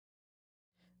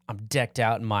I'm decked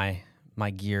out in my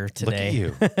gear today.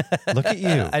 Look at you. Look at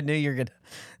you. I knew you're gonna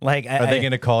like. Are they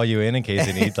going to call you in case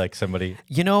they need like somebody?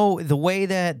 You know, the way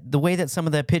that some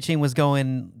of that pitching was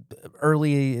going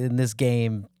early in this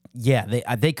game. Yeah,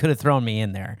 they could have thrown me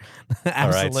in there.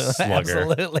 Absolutely, right, slugger.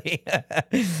 absolutely.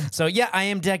 So yeah, I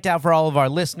am decked out for all of our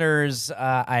listeners.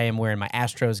 I am wearing my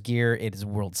Astros gear. It is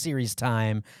World Series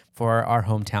time for our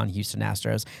hometown Houston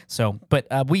Astros. So, but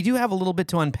we do have a little bit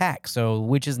to unpack. So,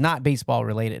 which is not baseball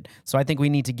related. So, I think we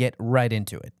need to get right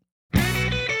into it.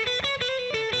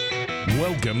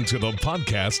 Welcome to the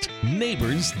podcast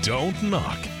Neighbors Don't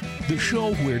Knock, the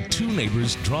show where two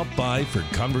neighbors drop by for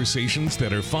conversations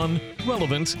that are fun,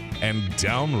 relevant, and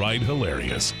downright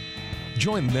hilarious.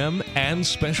 Join them and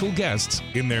special guests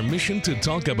in their mission to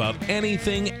talk about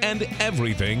anything and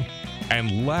everything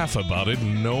and laugh about it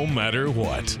no matter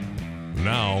what.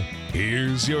 Now,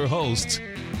 here's your hosts,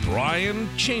 Brian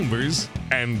Chambers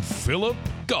and Philip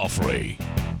Goffrey.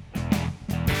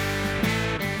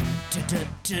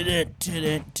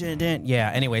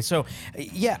 Yeah. Anyway, so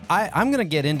yeah, I'm gonna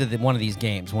get into one of these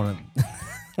games. One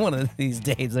of these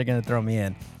days, they're gonna throw me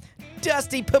in.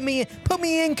 Dusty, put me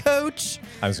in, coach.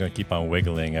 I was going to keep on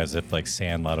wiggling as if like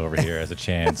Sandlot over here has a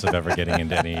chance of ever getting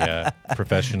into any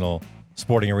professional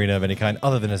sporting arena of any kind,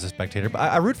 other than as a spectator. But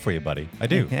I root for you, buddy. I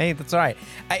do. Hey, that's all right.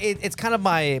 It's kind of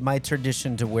my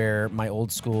tradition to wear my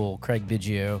old school Craig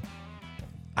Biggio.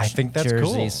 I think that's jersey,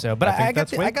 cool. So, but I got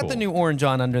the new orange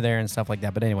on under there and stuff like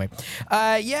that. But anyway,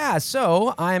 yeah.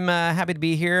 So I'm happy to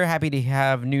be here. Happy to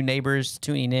have new neighbors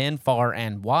tuning in far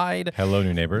and wide. Hello,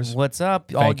 new neighbors. What's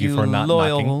up, Thank you for not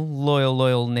knocking.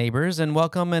 loyal neighbors, and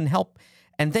welcome and help.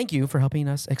 And thank you for helping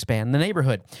us expand the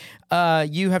neighborhood.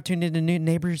 You have tuned into New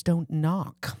Neighbors Don't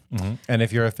Knock. Mm-hmm. And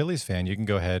if you're a Phillies fan, you can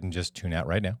go ahead and just tune out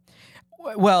right now.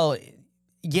 Well,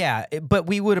 yeah, but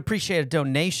we would appreciate a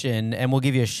donation, and we'll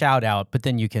give you a shout out. But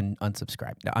then you can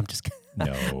unsubscribe. No, I'm just kidding.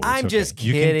 No, I'm it's just okay.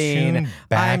 You kidding. can tune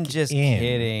back I'm just in.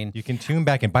 kidding. You can tune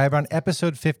back in. By around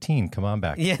episode 15, come on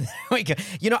back. Yeah, there we go.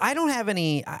 You know, I don't have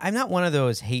any. I'm not one of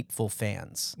those hateful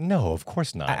fans. No, of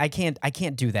course not. I can't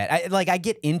do that. I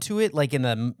get into it like in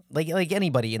the like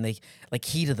anybody in the like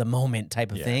heat of the moment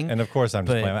type of thing. And of course, I'm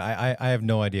just playing. I have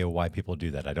no idea why people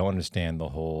do that. I don't understand the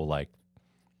whole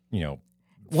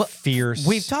fierce.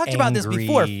 We've talked about this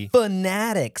before.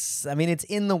 Fanatics. I mean, it's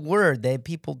in the word.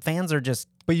 Fans are just.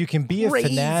 But you can be crazy. a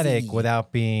fanatic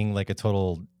without being like a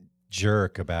total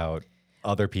jerk about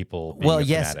other people being a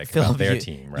fanatic Phil, about their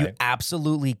team, right? You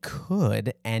absolutely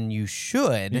could, and you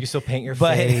should. You can still paint your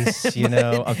face,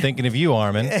 I'm thinking of you,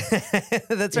 Armin.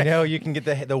 That's right. You can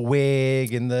get the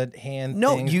wig and the hand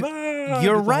No, things.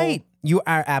 you're right. You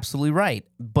are absolutely right.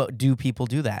 But do people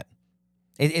do that?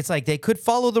 It's like they could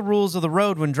follow the rules of the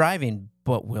road when driving,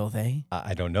 but will they?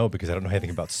 I don't know because I don't know anything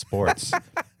about sports.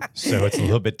 So it's a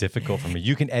little bit difficult for me.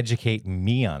 You can educate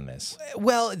me on this.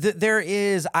 Well, there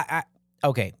is...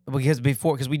 Okay,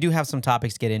 because we do have some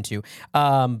topics to get into,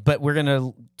 but we're going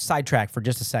to sidetrack for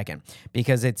just a second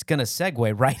because it's going to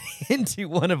segue right into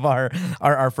one of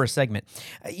our first segment.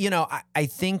 I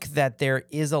think that there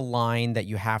is a line that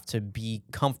you have to be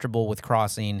comfortable with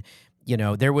crossing.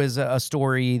 There was a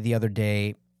story the other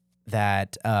day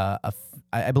that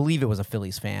I believe it was a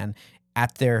Phillies fan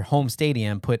at their home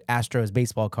stadium put Astros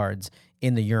baseball cards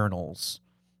in the urinals.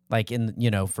 Like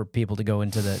for people to go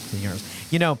into the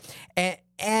urinals,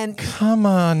 and come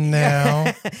on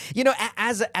now,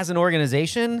 as an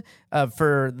organization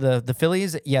for the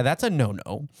Phillies, yeah, that's a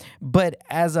no. But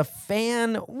as a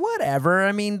fan, whatever.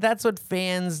 I mean, that's what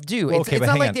fans do. It's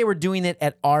not like they were doing it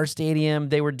at our stadium;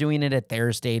 they were doing it at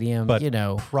their stadium. But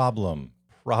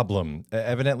problem.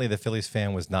 Evidently, the Phillies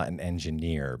fan was not an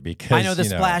engineer because I know the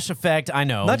splash effect. I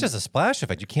know not just a splash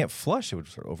effect. You can't flush; it would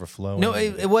sort of overflow. No,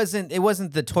 it wasn't. It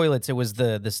wasn't the toilets. It was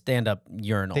the stand-up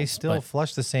urinals. They still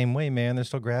flush the same way, man. They're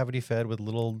still gravity fed with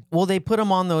little. Well, they put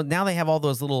them on the. Now they have all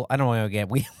those little. I don't know. Again,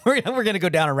 we're gonna go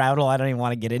down a rabbit hole. I don't even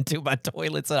want to get into about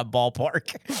toilets at a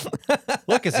ballpark.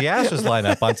 Look, it's the Astros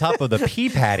lineup on top of the pea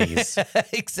patties.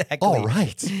 Exactly. All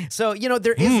right. So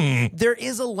there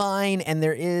is a line, and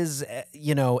there is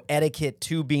etiquette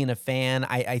to being a fan.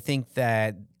 I think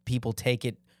that people take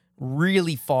it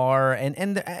really far,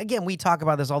 and again, we talk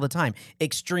about this all the time.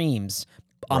 Extremes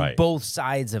on both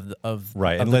sides of the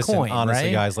and listen, coin. Honestly,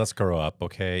 right? guys, let's grow up,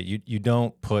 okay? You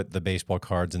don't put the baseball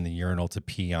cards in the urinal to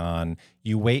pee on.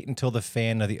 You wait until the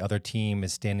fan of the other team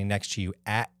is standing next to you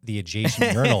at the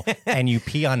adjacent urinal, and you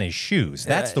pee on his shoes.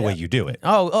 That's the way you do it.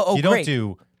 Oh, you great. don't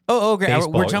do Oh, okay.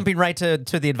 baseball. We're jumping right to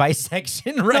the advice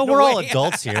section. Right No, we're all away.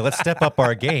 adults here. Let's step up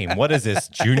our game. What is this,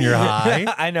 junior high?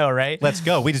 I know, right? Let's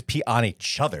go. We just pee on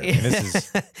each other. And this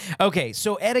is Okay,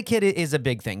 so etiquette is a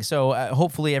big thing. So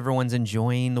hopefully everyone's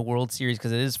enjoying the World Series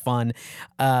because it is fun.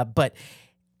 But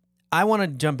I want to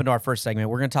jump into our first segment.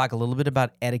 We're going to talk a little bit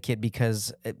about etiquette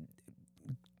because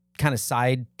kind of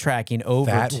sidetracking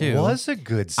over that to was a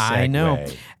good segue. I know.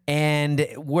 And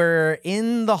we're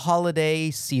in the holiday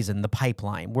season, the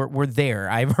pipeline. We're there.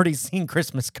 I've already seen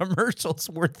Christmas commercials.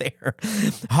 We're there.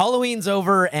 Halloween's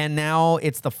over, and now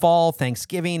it's the fall,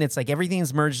 Thanksgiving. It's like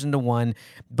everything's merged into one.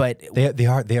 But They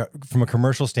are from a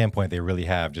commercial standpoint, they really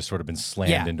have just sort of been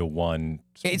slammed Yeah. into one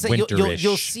it's like winterish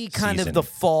you'll see kind season. of the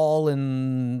fall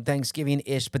and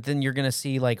Thanksgiving-ish, but then you're going to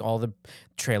see like all the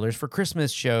trailers for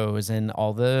Christmas shows and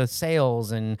all the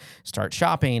sales and start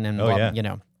shopping and blah, yeah. you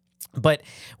know. But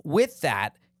with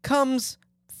that comes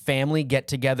family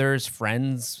get-togethers,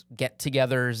 friends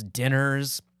get-togethers,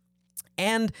 dinners,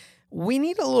 and we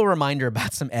need a little reminder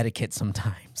about some etiquette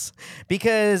sometimes.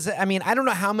 Because, I mean, I don't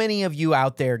know how many of you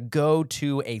out there go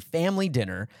to a family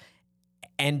dinner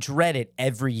and dread it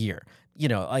every year. You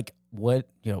know, like what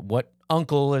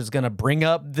uncle is going to bring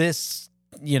up this,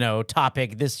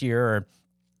 topic this year, or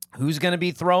who's going to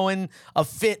be throwing a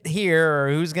fit here, or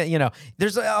who's going to,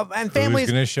 there's and families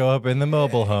Who's going to show up in the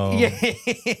mobile home? yeah,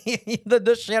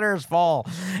 the shitters fall.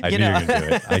 I knew you were going to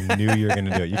do it. I knew you were going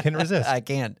to do it. You couldn't resist. I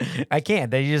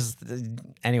can't. They just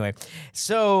anyway.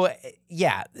 So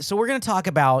yeah. So we're gonna talk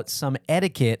about some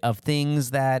etiquette of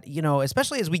things that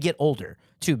especially as we get older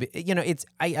too. It's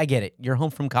I get it. You're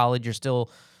home from college. You're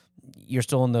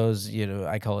still in those.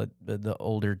 I call it the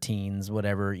older teens.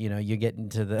 Whatever. You get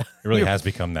into the. It really has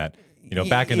become that.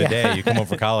 Back in the Yeah. day, you come home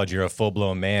from college, you're a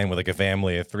full-blown man with like a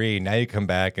family of 3. Now you come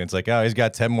back and it's like, oh, he's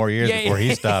got 10 more years before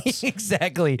he stops,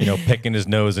 exactly. picking his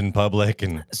nose in public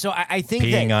and So I think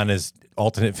peeing that, on his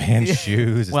alternate fan's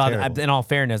shoes. It's well, terrible. in all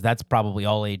fairness, that's probably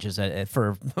all ages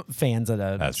for fans at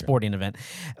a That's true. sporting event.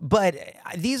 But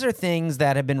these are things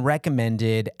that have been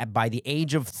recommended by the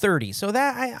age of 30. So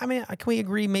that, I mean, can we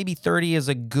agree maybe 30 is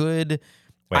a good...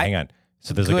 Wait, hang on.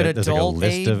 So there's good like a adult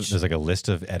list of age. there's like a list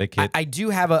of etiquette I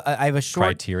do have a short...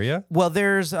 criteria. Well,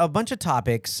 there's a bunch of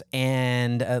topics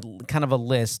and kind of a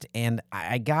list, and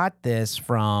I got this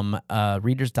from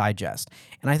Reader's Digest,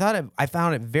 and I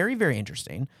found it very, very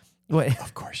interesting.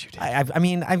 Of course you did.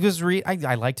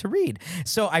 I like to read,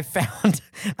 so I found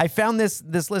this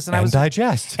list, and I And was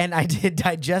digest. and I did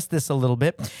digest this a little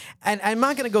bit, and I'm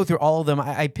not going to go through all of them.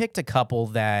 I picked a couple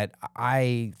that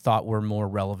I thought were more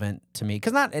relevant to me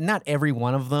because not every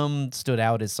one of them stood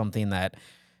out as something that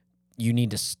you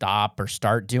need to stop or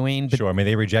start doing. But Sure. I mean,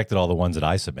 they rejected all the ones that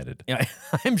I submitted. yeah,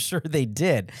 I'm sure they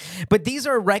did. But these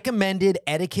are recommended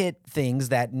etiquette things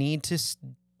that need to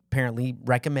apparently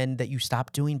recommend that you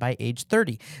stop doing by age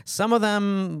 30. Some of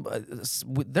them,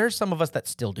 there's some of us that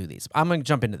still do these. I'm going to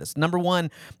jump into this. Number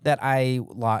one that I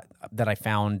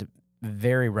found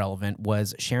very relevant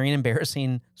was sharing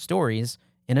embarrassing stories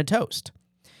in a toast.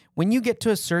 When you get to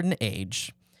a certain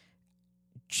age,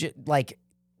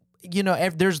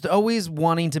 there's always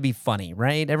wanting to be funny,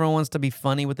 right? Everyone wants to be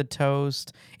funny with a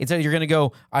toast. It's you're going to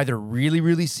go either really,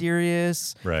 really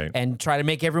serious, Right. and try to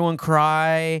make everyone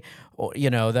cry, or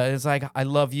that it's like, I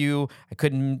love you. I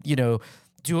couldn't,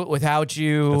 do it without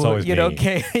you. That's always me.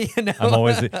 Okay, I'm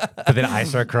always, but then I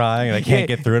start crying and I can't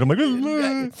get through it. I'm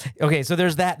like, Okay, so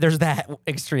there's that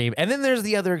extreme, and then there's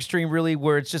the other extreme, really,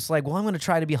 where it's just like, well, I'm going to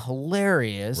try to be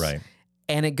hilarious, right.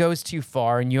 and it goes too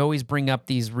far, and you always bring up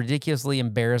these ridiculously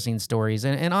embarrassing stories.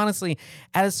 And honestly,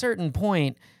 at a certain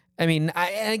point, I mean,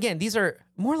 and again, these are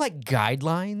more like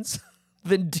guidelines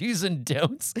than do's and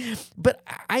don'ts. But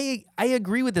I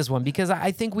agree with this one because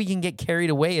I think we can get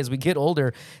carried away as we get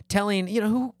older, telling,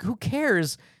 who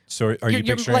cares? So are you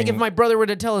You're picturing like if my brother were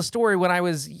to tell a story when I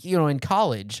was, in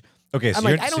college. Okay, so I'm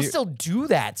like, you're, I don't so still do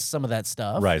some of that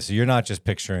stuff. right. So you're not just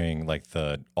picturing like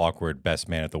the awkward best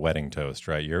man at the wedding toast,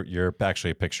 right? You're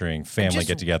actually picturing family Just-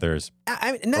 get-togethers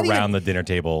Not around even, the dinner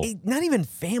table. not even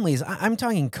families. I'm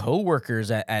talking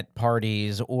coworkers at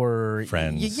parties or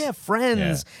Friends. Yeah,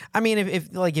 friends. Yeah. I mean,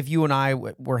 if you and I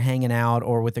were hanging out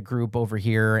or with a group over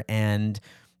here and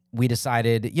we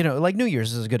decided, like New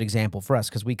Year's is a good example for us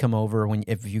because we come over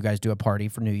if you guys do a party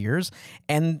for New Year's,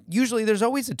 and usually there's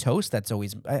always a toast. That's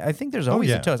always, I think there's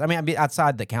always yeah. a toast. I mean,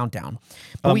 outside the countdown,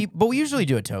 but we usually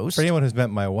do a toast. For anyone who's met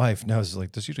my wife knows,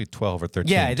 like, there's usually 12 or 13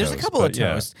 Yeah, there's a toasts, couple of but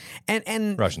yeah, toasts,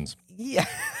 and Russians. yeah,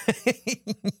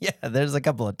 yeah, there's a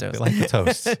couple of toasts. They like the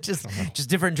toast. just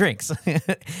different drinks.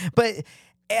 But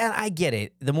And I get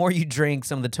it. The more you drink,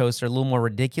 some of the toasts are a little more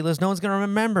ridiculous. No one's going to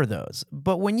remember those.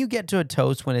 But when you get to a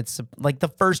toast when it's like the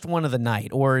first one of the night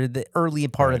or the early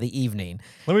part of the evening.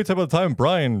 Let me tell you about the time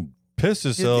Brian pissed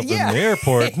himself Yeah. in the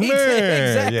airport. Man.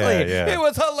 Exactly. Yeah. It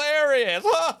was hilarious.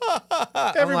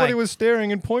 Everybody was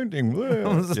staring and pointing.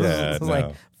 Yeah, It's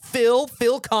like,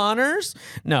 Phil Connors?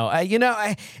 No,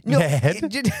 no.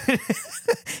 Ned?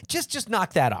 Just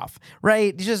knock that off,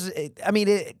 right?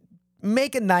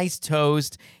 Make a nice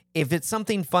toast. If it's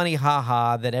something funny,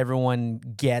 haha, that everyone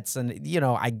gets, and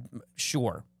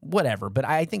sure, whatever. But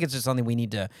I think it's just something we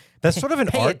need to. That's sort of an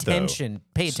pay art, though.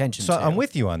 Pay attention. So to. I'm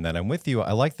with you on that. I'm with you.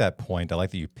 I like that point. I like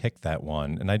that you picked that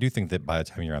one. And I do think that by the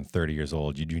time you're around 30 years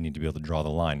old, you do need to be able to draw the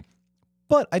line.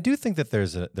 But I do think that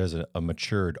there's a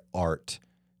matured art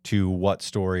to what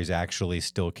stories actually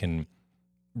still can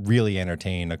really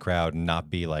entertain a crowd and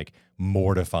not be like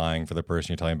mortifying for the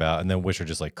person you're talking about, and then which are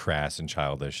just like crass and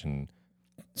childish. And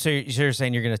So you're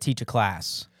saying you're going to teach a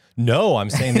class? no, I'm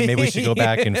saying that maybe we should go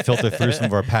back and filter through some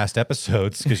of our past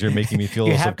episodes because you're making me feel a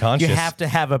little subconscious. You have to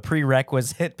have a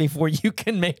prerequisite before you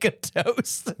can make a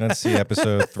toast. Let's see,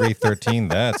 episode 313,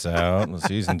 that's out.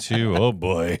 Season 2, oh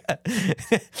boy.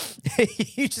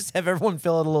 You just have everyone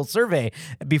fill out a little survey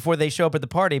before they show up at the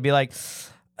party. Be like,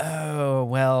 oh,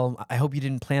 well, I hope you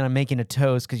didn't plan on making a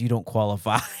toast because you don't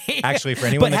qualify. Actually, for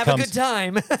anyone but that have comes, a good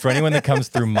time. for anyone that comes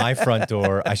through my front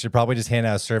door, I should probably just hand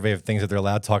out a survey of things that they're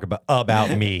allowed to talk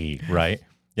about me, right?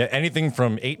 Yeah, anything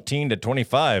from 18 to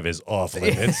 25 is off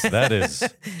limits. That is.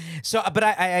 So, but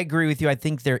I agree with you. I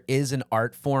think there is an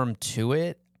art form to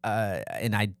it,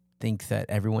 and I think that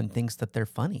everyone thinks that they're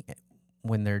funny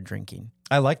when they're drinking.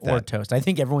 I like that. Or toast. I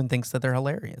think everyone thinks that they're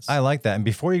hilarious. I like that. And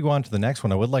before you go on to the next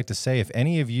one, I would like to say if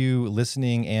any of you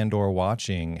listening and or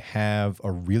watching have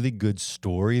a really good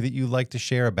story that you'd like to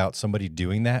share about somebody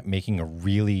doing that, making a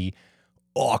really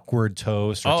awkward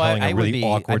toast or telling a really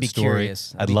awkward story,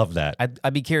 curious. I'd love that.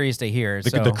 I'd be curious to hear. The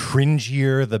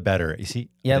cringier, the better. You see,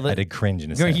 Yeah, I did cringe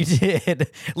in a sense. You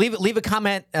did. Leave a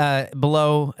comment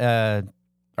below.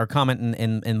 Or comment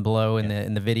in below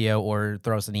in the video, or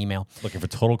throw us an email. Looking for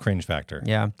total cringe factor.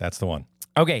 Yeah. That's the one.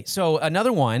 Okay, so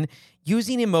another one,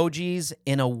 using emojis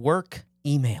in a work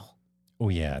email. Oh,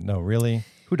 yeah. No, really?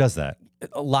 Who does that?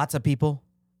 Lots of people.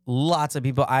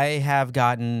 I have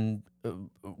gotten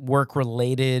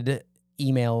work-related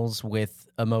emails with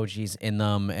emojis in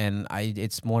them, and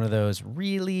it's one of those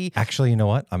really... Actually, you know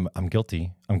what? I'm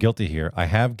guilty. I'm guilty here. I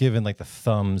have given like the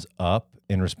thumbs up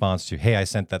in response to, hey, I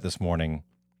sent that this morning.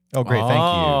 Oh, great! Thank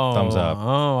you. Thumbs up.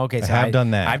 Oh, okay. I have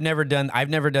done that. I've never done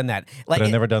that. Like, but I've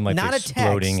never done like not the a text.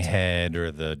 exploding head or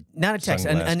the Not a text,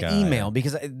 an sunglass guy. email,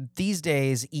 because these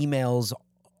days emails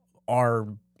are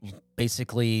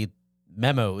basically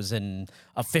memos and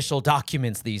official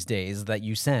documents these days that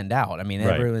you send out. I mean,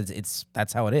 Right.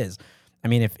 that's how it is. I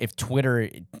mean, if Twitter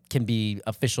can be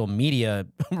official media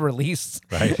release,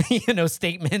 Right.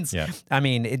 Statements. Yeah. I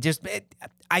mean,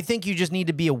 I think you just need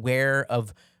to be aware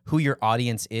of who your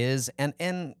audience is, and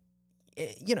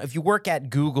if you work at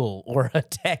Google or a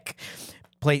tech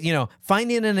place,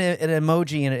 finding an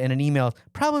emoji in an email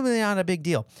probably not a big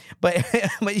deal. But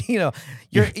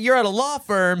you're at a law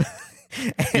firm.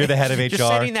 You're the head of HR. You're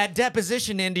sending that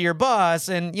deposition into your boss,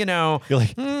 and You're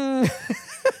like,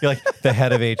 you're like the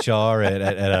head of HR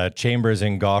at Chambers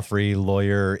and Goffrey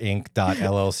Lawyer Inc.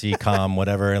 .llc.com,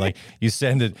 whatever. And like you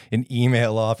send an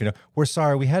email off, we're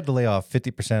sorry, we had to lay off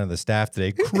 50% of the staff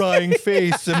today. Crying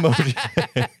face emoji.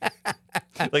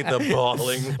 Like the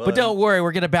bawling one. But don't worry,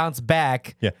 we're going to bounce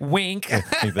back. Yeah. Wink.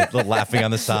 Like the laughing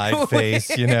on the side face,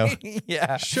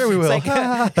 Yeah. Sure we will. It's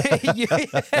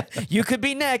like, you could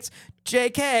be next.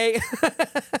 JK.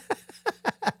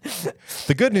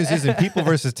 The good news is in People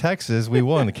versus Texas, we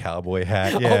won the cowboy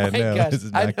hat. Yeah, oh my no, gosh. this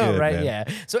is not I know, good, right? man. Yeah.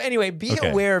 So anyway, be Okay.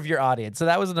 aware of your audience. So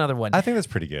that was another one. I think that's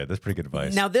pretty good. That's pretty good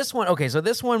advice. Now this one, okay, so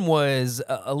this one was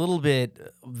a little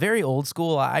bit very old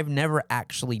school. I've never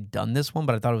actually done this one,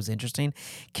 but I thought it was interesting.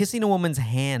 Kissing a woman's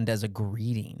hand as a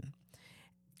greeting.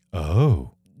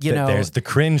 Oh. There's the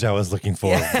cringe I was looking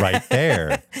for right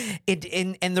there.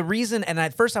 And the reason, and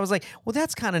at first I was like, well,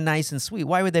 that's kind of nice and sweet.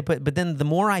 Why would they but then the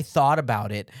more I thought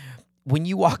about it, when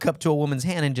you walk up to a woman's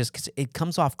hand and it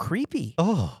comes off creepy.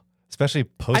 Oh, especially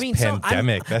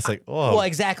post-pandemic. That's like, oh. Well,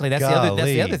 exactly. That's the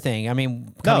golly. other thing. I mean,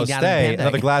 No, coming down to the stay. pandemic.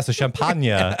 Another glass of champagne.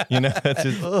 That's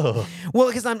just, oh. Well,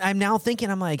 because I'm now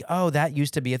thinking, I'm like, oh, that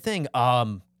used to be a thing.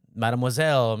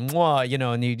 Mademoiselle,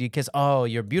 mwah, and you kiss. Oh,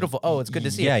 you're beautiful. Oh, it's good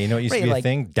to see you. Yeah, you know what used to Right, be a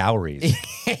thing? Dowries.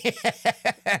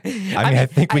 I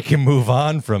think we can move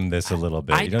on from this a little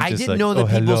bit. I You don't just didn't like, know that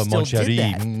people hello, still mon did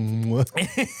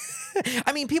chéri.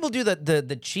 I mean, people do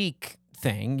the cheek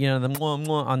thing, you know, the mwah,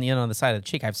 mwah on the on the side of the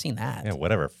cheek. I've seen that. Yeah,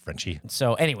 whatever, Frenchie.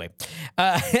 So anyway,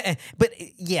 but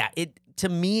yeah, it to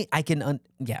me, I can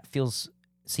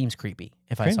seems creepy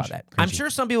if I saw Cringe. that. I'm Cringy. sure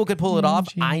some people could pull it off.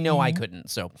 I know I Cringy. couldn't.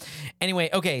 So anyway,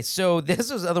 okay. So this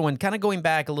was the other one, kind of going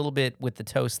back a little bit with the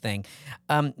toast thing.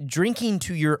 Drinking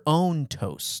to your own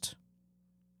toast.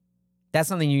 That's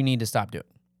something you need to stop doing.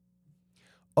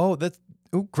 Oh, that's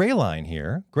gray line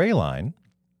here. Gray line.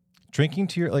 Drinking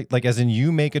to your like as in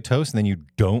you make a toast and then you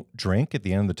don't drink at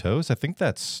the end of the toast. I think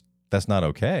that's not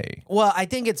okay. Well, I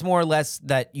think it's more or less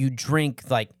that you drink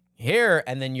like here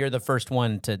and then you're the first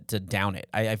one to down it.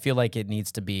 I feel like it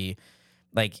needs to be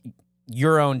like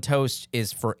your own toast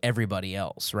is for everybody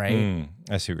else, right?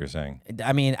 I see what you're saying.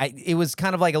 I mean, it was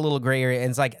kind of like a little gray area. And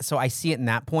it's like, so I see it in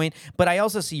that point, but I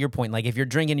also see your point. Like if you're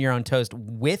drinking your own toast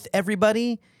with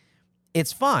everybody,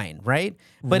 it's fine, right?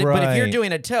 But if you're Right.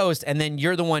 doing a toast and then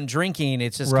you're the one drinking,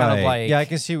 it's just kind of like, yeah, I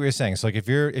can see what you're saying. So like if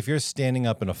you're standing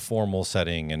up in a formal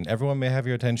setting and everyone may have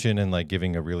your attention and like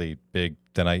giving a really big,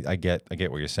 then I get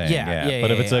what you're saying. Yeah,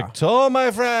 But if yeah, it's yeah. like, to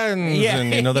my friends,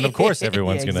 and then of course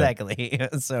everyone's Yeah, gonna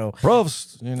exactly. So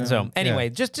profs, you know. So anyway,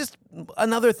 just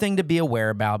another thing to be aware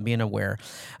about, being aware.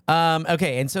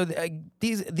 Okay, and so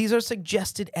these are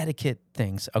suggested etiquette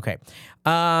things. Okay,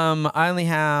 I only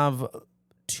have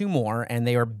 2 more, and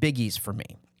they are biggies for me.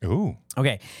 Ooh,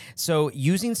 Okay, so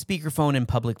using speakerphone in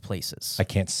public places. I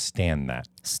can't stand that.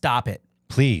 Stop it.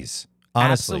 Please,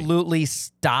 honestly. Absolutely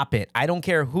stop it. I don't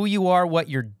care who you are, what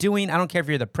you're doing. I don't care if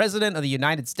you're the president of the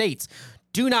United States.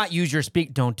 Do not use your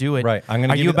Don't do it. Right, I'm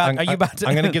gonna. Are give you it- about? I'm, Are you about to?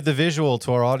 I'm gonna give the visual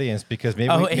to our audience because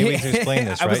maybe we can explain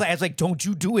this. I Right? was like, don't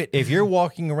you do it? If you're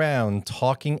walking around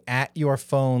talking at your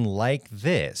phone like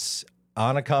this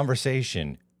on a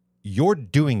conversation, you're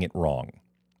doing it wrong.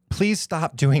 Please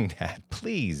stop doing that.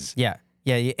 Please. Yeah.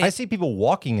 I see people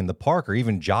walking in the park or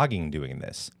even jogging doing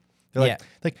this. They're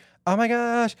like, oh my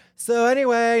gosh. So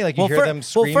anyway, like you hear them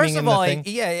screaming first in of the all, thing.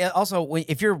 yeah. Also,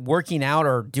 if you're working out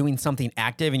or doing something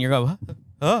active and you're going,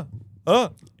 It's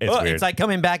weird. it's like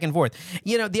coming back and forth.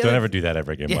 You know, the Don't other ever do that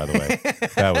ever again, by the way.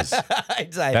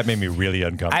 That made me really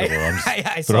uncomfortable. I'm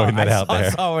just throwing that out there. I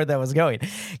saw where that was going.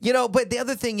 You know, but the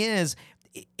other thing is,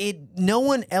 no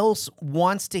one else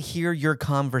wants to hear your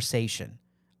conversation.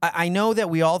 I know that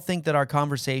we all think that our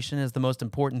conversation is the most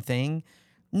important thing.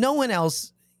 No one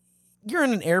else. You're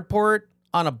in an airport,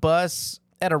 on a bus,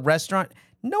 at a restaurant.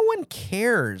 No one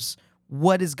cares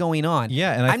what is going on.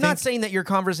 Yeah, and I'm not saying that your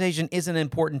conversation isn't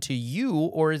important to you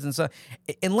or isn't so,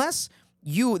 unless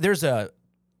there's a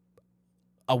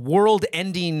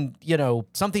world-ending,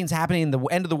 something's happening, the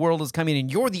end of the world is coming, and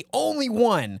you're the only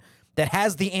one that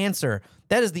has the answer.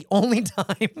 That is the only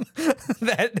time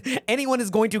that anyone is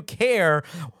going to care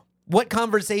what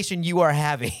conversation you are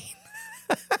having.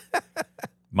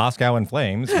 Moscow in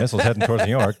flames, missiles heading towards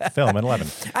New York, film at 11.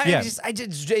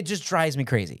 It just drives me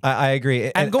crazy. I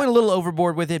agree. I'm going a little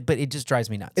overboard with it, but it just drives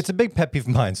me nuts. It's a big pet peeve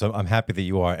of mine, so I'm happy that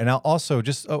you are. And I'll also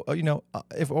just, while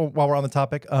we're on the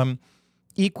topic,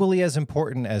 equally as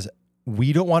important as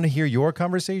we don't want to hear your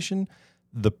conversation,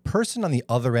 the person on the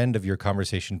other end of your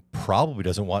conversation probably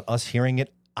doesn't want us hearing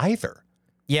it either.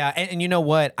 Yeah, and you know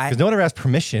what? Because no one ever asked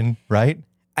permission, right?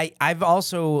 I've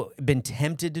also been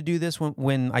tempted to do this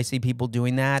when I see people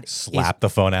doing that. Slap the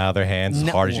phone out of their hands as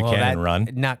hard as you can and run.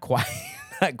 Not quite.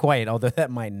 Not quite, although I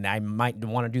might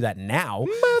want to do that now.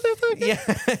 Motherfucker.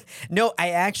 Yeah. No,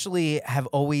 I actually have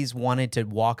always wanted to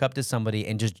walk up to somebody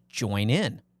and just join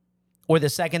in. Or the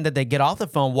second that they get off the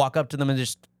phone, walk up to them and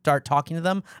just start talking to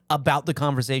them about the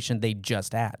conversation they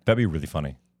just had. That'd be really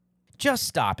funny. Just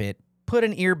stop it. Put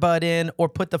an earbud in or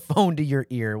put the phone to your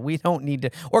ear. We don't need to.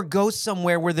 Or go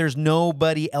somewhere where there's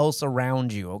nobody else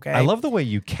around you, okay? I love the way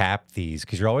you cap these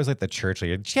because you're always like the church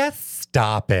leader. Just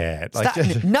stop it. Stop,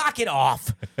 knock it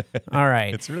off. All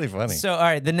right. It's really funny. So, all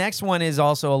right, the next one is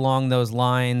also along those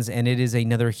lines, and it is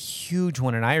another huge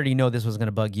one, and I already know this was going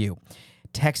to bug you.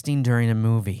 Texting during a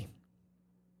movie.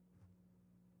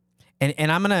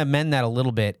 And I'm going to amend that a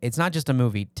little bit. It's not just a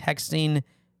movie. Texting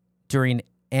during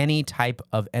any type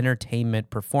of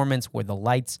entertainment performance where the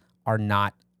lights are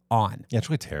not on. Yeah, it's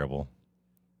really terrible.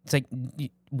 It's like,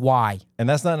 why? And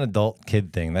that's not an adult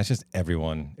kid thing. That's just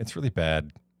everyone. It's really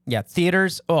bad. Yeah,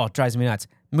 theaters. Oh, it drives me nuts.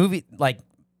 Movie like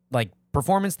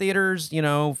performance theaters,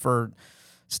 for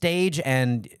stage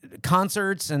and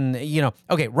concerts and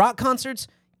okay, rock concerts.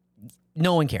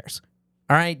 No one cares.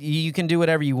 All right, you can do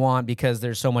whatever you want because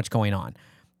there's so much going on.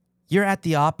 You're at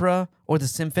the opera or the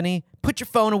symphony. Put your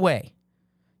phone away.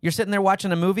 You're sitting there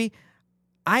watching a movie.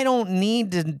 I don't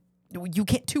need to. You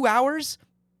can't 2 hours.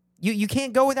 You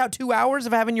can't go without 2 hours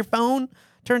of having your phone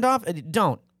turned off.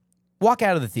 Don't. walk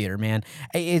out of the theater, man.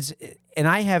 And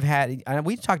I have had,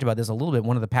 we talked about this a little bit in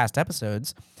one of the past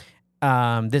episodes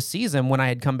this season when I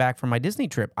had come back from my Disney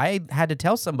trip. I had to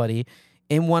tell somebody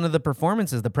in one of the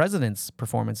performances, the president's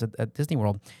performance at Disney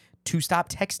World, to stop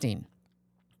texting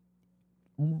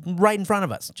right in front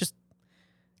of us. Just,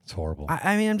 It's horrible.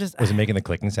 I mean, I'm just. Was it making the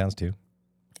clicking sounds too?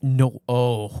 No.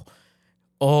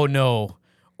 Oh no.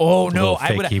 Oh With a no. little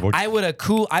fake keyboard. I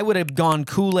would have gone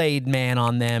Kool-Aid Man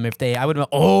on them if I would have,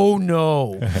 oh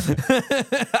no.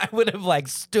 I would have like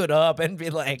stood up and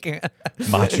be like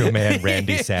Macho Man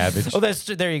Randy Savage. Oh,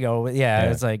 there you go.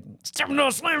 Yeah. It's like step into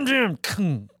a Slam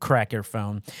Jam. Crack your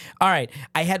phone. All right.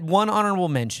 I had one honorable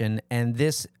mention, and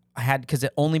this I had because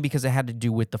it had to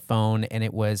do with the phone, and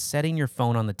it was setting your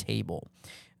phone on the table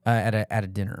at a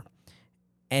dinner.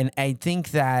 And I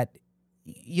think that,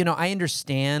 I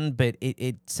understand, but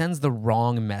it sends the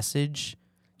wrong message.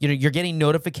 You're getting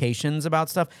notifications about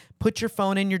stuff. Put your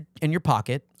phone in your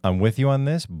pocket. I'm with you on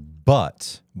this,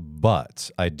 but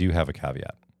I do have a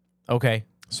caveat. Okay.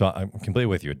 So I'm completely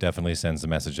with you. It definitely sends the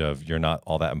message of you're not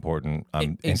all that important.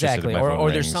 I'm exactly. interested if my phone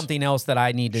Or there's rings. something else that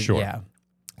I need to. Sure. Yeah.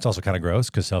 It's also kind of gross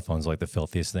because cell phones are like the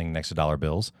filthiest thing next to dollar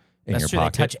bills in That's your true.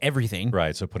 pocket. They touch everything.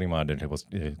 Right. So putting them on a dinner table,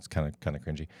 it's kind of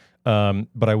cringy.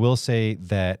 But I will say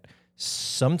that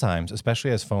sometimes,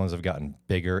 especially as phones have gotten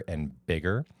bigger and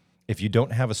bigger, if you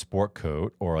don't have a sport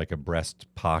coat or like a breast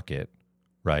pocket,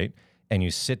 right, and you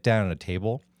sit down at a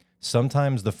table,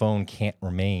 sometimes the phone can't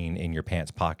remain in your pants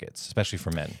pockets, especially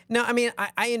for men. No, I mean,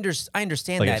 I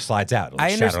understand Like that. it slides out, it'll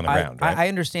shatter on the ground, right? I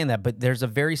understand that, but there's a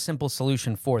very simple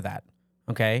solution for that,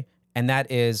 okay? And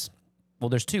that is, well,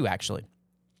 there's two, actually.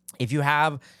 If you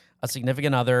have a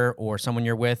significant other or someone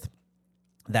you're with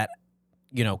that,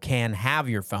 can have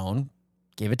your phone,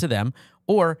 give it to them.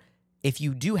 Or if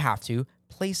you do have to,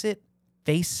 place it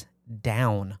face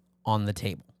down on the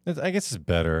table. I guess it's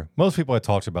better. Most people I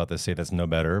talked about this say that's no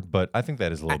better, but I think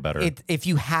that is a little better. If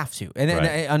you have to, and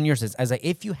Right. on yours, as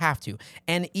if you have to,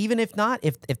 and even if not,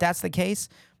 if that's the case,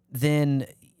 then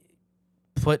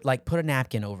put a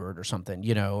napkin over it or something,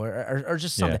 or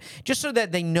just something, just so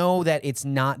that they know that it's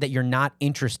not that you're not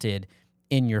interested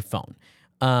in your phone.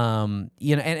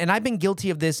 And I've been guilty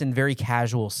of this in very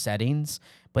casual settings,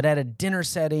 but at a dinner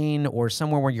setting or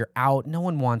somewhere where you're out, no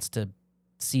one wants to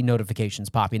see notifications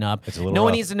popping up. It's a little no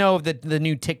one rough. needs to know of the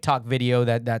new TikTok video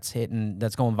that's hitting,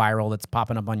 that's going viral, that's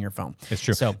popping up on your phone. It's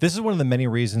true. So This is one of the many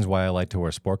reasons why I like to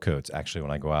wear sport coats. Actually,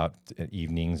 when I go out at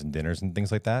evenings and dinners and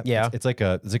things like that, Yeah. it's like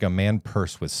a man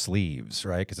purse with sleeves,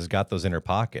 right? Because it's got those inner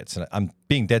pockets. And I'm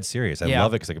being dead serious. I Yeah.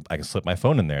 love it because I can slip my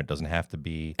phone in there. It doesn't have to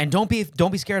be, and don't be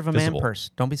scared of a Visible. man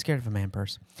purse. Don't be scared of a man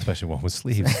purse. especially one with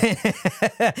sleeves.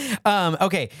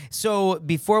 Okay, so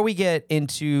before we get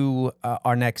into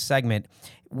our next segment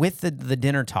with the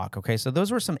dinner talk, okay, so those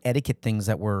were some etiquette things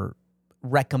that were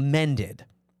recommended,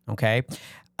 okay?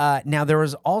 Now, there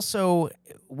was also,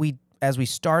 as we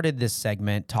started this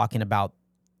segment talking about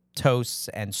toasts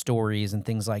and stories and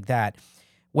things like that,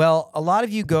 well, a lot of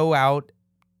you go out,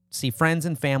 see friends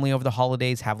and family over the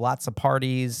holidays, have lots of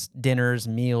parties, dinners,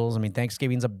 meals. I mean,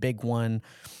 Thanksgiving's a big one.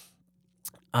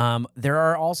 There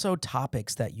are also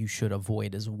topics that you should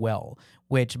avoid as well,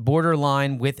 which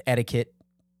borderline with etiquette,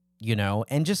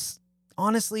 and just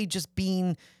honestly, just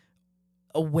being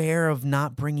aware of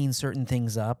not bringing certain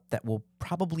things up that will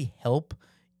probably help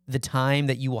the time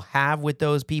that you will have with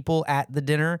those people at the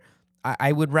dinner.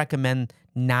 I would recommend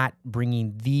not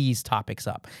bringing these topics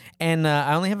up. And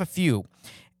I only have a few.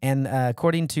 And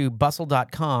according to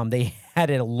bustle.com, they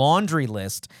had a laundry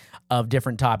list of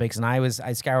different topics, and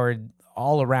I scoured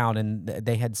all around, and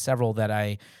they had several that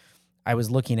I was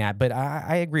looking at, but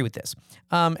I agree with this.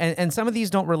 And some of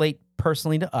these don't relate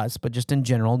personally to us, but just in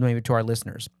general, maybe to our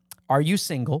listeners. Are you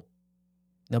single?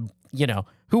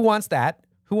 Who wants that?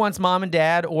 Who wants mom and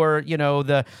dad, or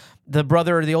the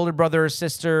brother or the older brother or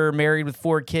sister married with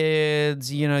 4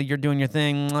 kids? You're doing your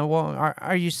thing. Well,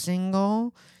 are you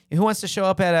single? Who wants to show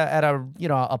up at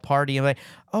a party and like,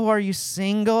 oh, are you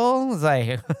single? It's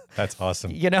like, That's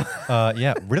awesome.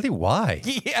 Yeah, really? Why?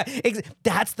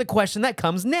 that's the question that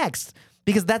comes next,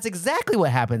 because that's exactly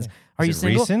what happens. Are you Is it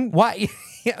single? recent? Why?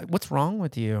 Yeah, what's wrong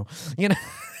with you?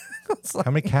 It's like-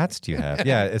 How many cats do you have?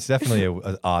 Yeah, it's definitely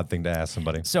an odd thing to ask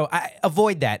somebody. so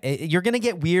avoid that. You're going to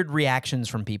get weird reactions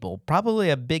from people. Probably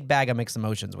a big bag of mixed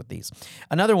emotions with these.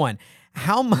 Another one,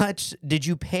 how much did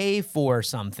you pay for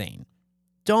something?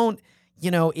 Don't,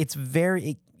 it's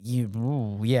very,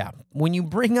 when you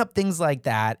bring up things like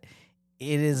that,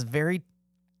 it is very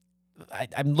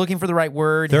I'm looking for the right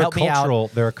word. There are Help me out. cultural.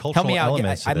 There are Help cultural me out.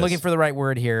 elements. I'm to looking this. for the right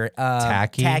word here.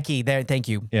 Tacky? Tacky. There. Thank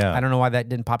you. Yeah. I don't know why that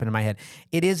didn't pop into my head.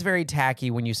 It is very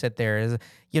tacky when you sit there.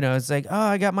 It's like, oh,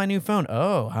 I got my new phone.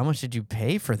 Oh, how much did you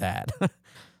pay for that?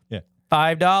 Yeah.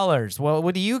 $5. Well,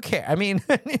 what do you care? I mean,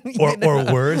 Or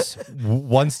worse,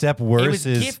 one step worse it was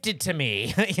is gifted to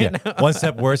me. one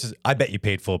step worse is I bet you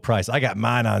paid full price. I got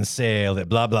mine on sale. That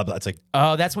blah blah blah. It's like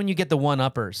Oh, that's when you get the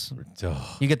one-uppers.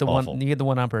 You get the awful. one. You get the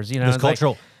one-uppers. You know, There's it's like,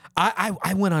 cultural.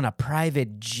 I went on a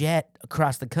private jet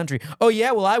across the country. Oh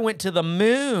yeah, well I went to the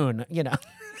moon. You know.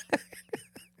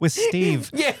 With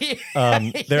Steve. Yeah.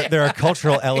 Yeah. There are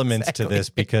cultural elements to this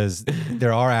because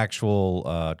there are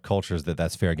actual cultures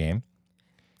that's fair game.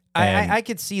 And- I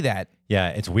could see that. Yeah,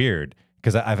 it's weird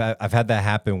because I've had that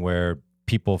happen where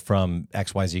people from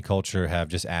XYZ culture have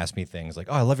just asked me things like,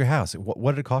 "Oh, I love your house.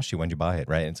 What did it cost you when you buy it?"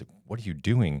 Right? And it's like, "What are you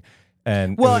doing?"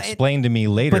 And it Well, was explained to me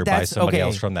later but by that's- somebody okay.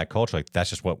 else from that culture. Like, that's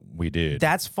just what we did.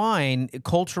 That's fine.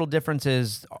 Cultural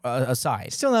differences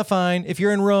aside. Still not fine. If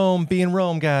you're in Rome, be in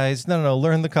Rome, guys. No.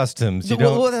 Learn the customs. You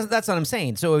don't. Well, that's what I'm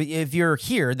saying. So if you're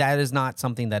here, that is not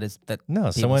something that No,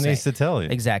 people someone say. needs to tell you.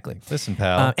 Exactly. Listen,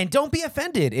 pal. And don't be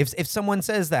offended if someone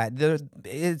says that.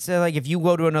 It's like if you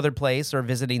go to another place or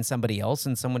visiting somebody else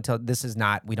and someone tells this is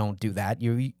not, we don't do that.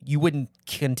 You wouldn't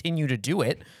continue to do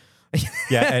it.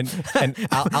 Yeah, and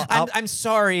I'm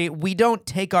sorry, we don't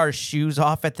take our shoes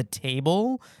off at the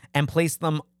table and place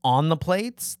them on the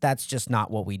plates. That's just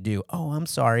not what we do. Oh, I'm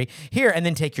sorry. Here, and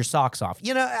then take your socks off.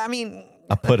 You know, I mean,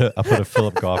 I'll put a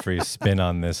Philip Goffrey spin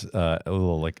on this. A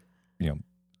little like,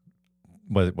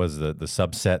 what was the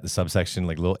subsection,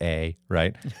 like little A,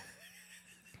 right?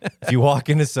 If you walk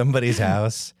into somebody's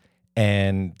house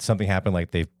and something happened,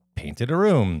 like they've painted a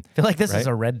room. I feel like this right? is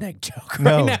a redneck joke.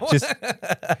 No, right now. just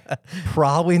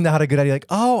probably not a good idea. Like,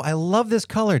 oh, I love this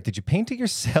color. Did you paint it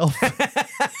yourself?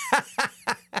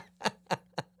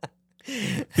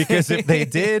 Because if they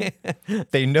did,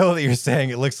 they know that you're saying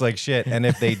it looks like shit. And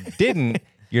if they didn't,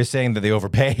 you're saying that they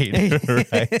overpaid.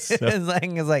 Right? So,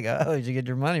 it's like, oh, you should get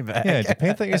your money back. yeah, did you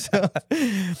paint that yourself?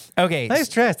 Okay. Nice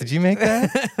dress. Did you make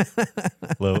that?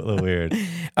 little weird.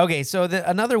 Okay, so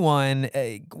another one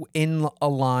in a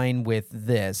line with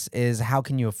this is how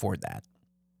can you afford that?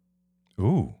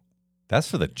 Ooh, that's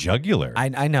for the jugular.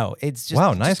 I know. It's just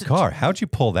wow, nice just car. How'd you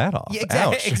pull that off? Yeah,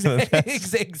 Ouch.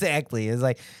 exactly. It's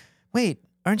like, wait,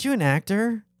 aren't you an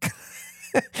actor?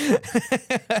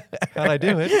 How'd I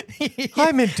do it?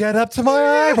 I'm in debt up to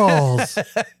my eyeballs.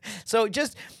 So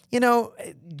just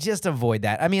avoid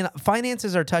that. I mean,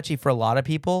 finances are touchy for a lot of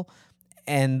people,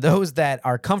 and those that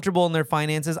are comfortable in their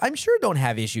finances, I'm sure don't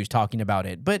have issues talking about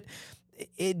it, but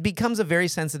it becomes a very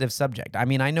sensitive subject. I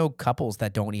mean, I know couples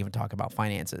that don't even talk about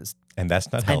finances. And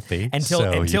that's not healthy.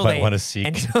 Until you might want to seek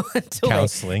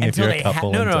counseling if you're a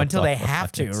couple. Until they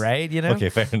have to, right? You know? Okay,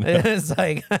 fair enough. It's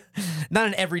like not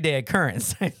an everyday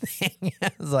occurrence. I think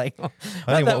it's like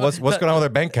I think what's going on with their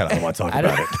bank account? I don't want to talk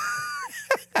about it.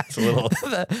 It's a little.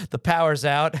 the power's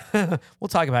out. We'll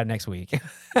talk about it next week.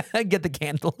 Get the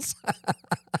candles.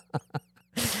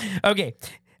 Okay.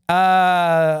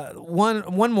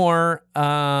 One more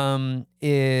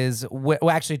is well,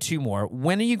 actually two more.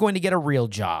 When are you going to get a real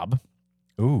job?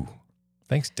 Ooh,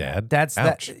 thanks, Dad. That's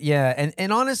Ouch. that. Yeah,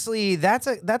 and honestly, that's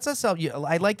a self.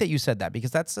 I like that you said that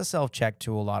because that's a self check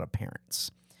to a lot of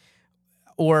parents,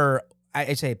 or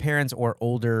I say parents or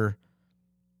older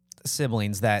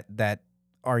siblings that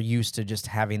are used to just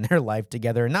having their life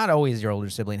together. Not always your older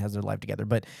sibling has their life together,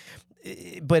 but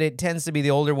it tends to be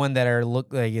the older one that are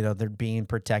they're being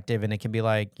protective, and it can be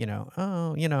like,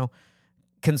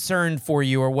 concerned for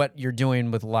you or what you're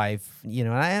doing with life, and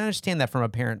I understand that from a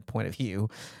parent point of view,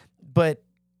 but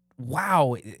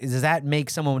wow, does that make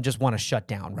someone just want to shut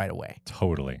down right away?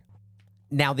 Totally.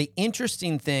 Now, the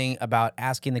interesting thing about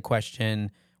asking the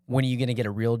question, when are you going to get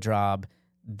a real job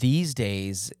these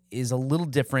days, is a little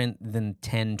different than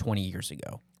 10, 20 years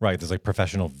ago. Right. There's like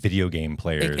professional video game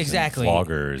players, Exactly. and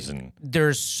vloggers, and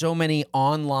there's so many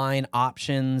online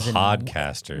options and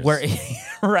podcasters. where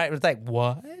right, it's like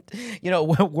what?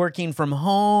 Working from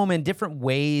home and different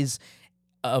ways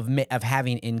of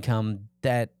having income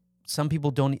that some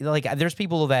people don't like. There's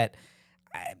people that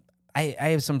I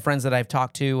have some friends that I've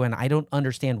talked to, and I don't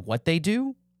understand what they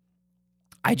do.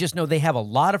 I just know they have a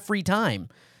lot of free time.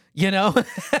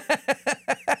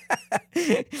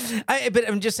 But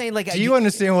I'm just saying, like, do you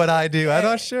understand what I do? I'm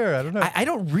not sure. I don't know. I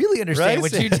don't really understand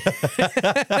Right? what you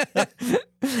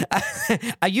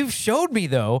do. You've showed me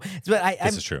though, but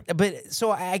This is true. But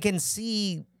so I can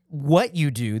see what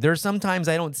you do. There's sometimes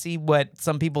I don't see what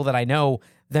some people that I know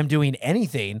them doing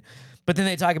anything, but then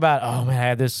they talk about, oh man, I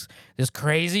had this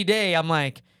crazy day. I'm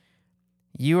like,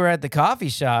 you were at the coffee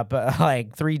shop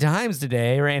like 3 times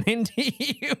today, ran into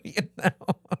you,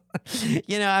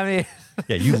 I mean.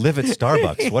 Yeah, you live at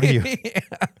Starbucks. What are you?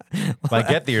 I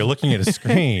get that you're looking at a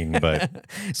screen, but.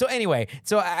 So anyway,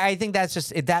 I think that's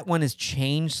just, that one has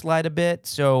changed slight a bit.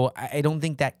 So I don't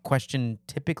think that question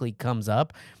typically comes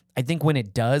up. I think when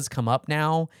it does come up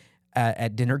now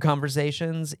at dinner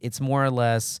conversations, it's more or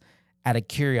less out of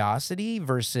curiosity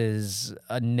versus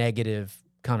a negative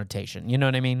connotation. You know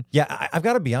what I mean? Yeah, I've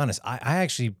got to be honest. I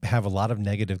actually have a lot of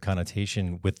negative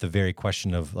connotation with the very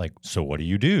question of like, so what do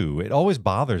you do? It always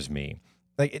bothers me.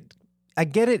 Like, I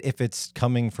get it if it's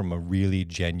coming from a really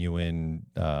genuine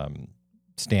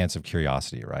stance of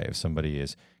curiosity, right? If somebody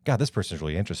is, God, this person is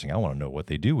really interesting. I want to know what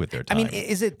they do with their time. I mean,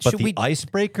 is it? But the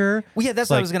icebreaker? Well, yeah, that's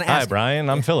what I was going to ask. Hi, Brian.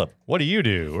 I'm Philip. What do you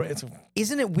do?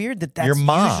 Isn't it weird that that's your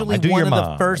mom. usually I do one your of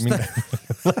mom. the first?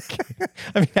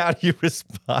 I mean, how do you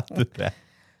respond to that?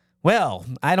 Well,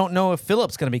 I don't know if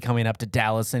Philip's going to be coming up to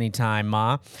Dallas anytime,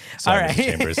 Ma. Sorry, all right.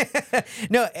 Chambers.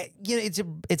 No,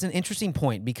 it's an interesting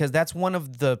point because that's one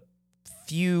of the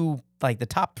few, like the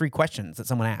top 3 questions that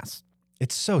someone asks.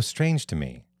 It's so strange to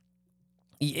me.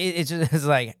 It's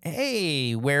like,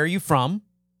 hey, where are you from?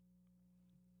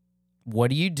 What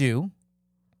do you do?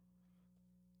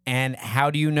 And how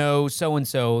do you know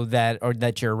so-and-so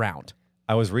that you're around?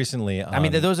 I was recently I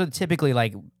mean, those are typically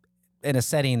like in a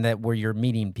setting where you're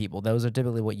meeting people. Those are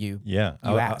typically what you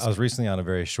ask. I was recently on a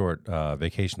very short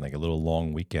vacation, like a little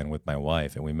long weekend with my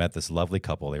wife, and we met this lovely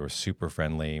couple. They were super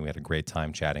friendly. We had a great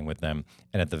time chatting with them.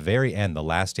 And at the very end, the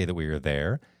last day that we were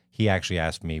there, he actually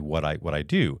asked me what I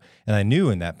do. And I knew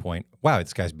in that point, wow,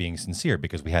 this guy's being sincere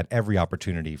because we had every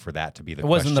opportunity for that to be the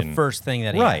question. It wasn't the first thing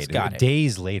that he asked. Got it.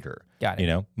 Days later. Got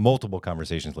it. Multiple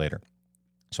conversations later.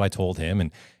 So I told him,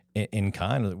 and in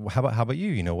kind, how about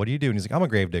you? What do you do? And he's like, I'm a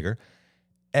gravedigger.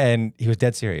 And he was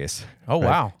dead serious. Oh, right?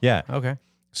 wow. Yeah. Okay.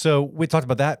 So we talked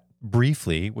about that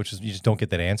briefly, which is you just don't get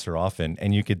that answer often.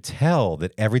 And you could tell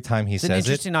that every time he it's says an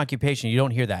interesting occupation. You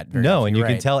don't hear that very No, often. and you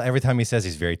can Right. tell every time he says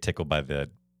he's very tickled by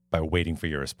waiting for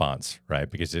your response, right?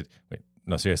 Because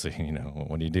no, seriously,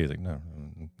 what do you do? He's like, no,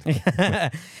 I'm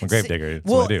a gravedigger. That's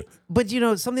what I do. But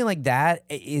something like that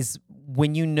is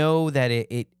when you know that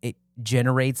it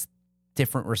generates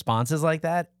different responses like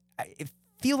that. I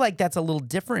feel like that's a little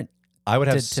different. I would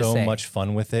have to so say. much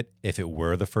fun with it if it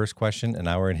were the first question and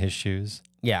I were in his shoes.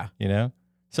 Yeah.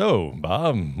 So,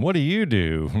 Bob, what do you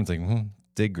do? It's like,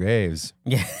 dig graves.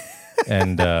 Yeah.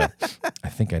 And I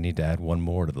think I need to add one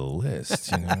more to the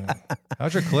list.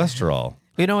 How's your cholesterol?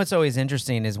 What's always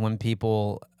interesting is when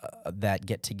people that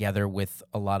get together with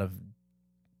a lot of,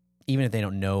 even if they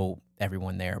don't know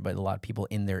everyone there, but a lot of people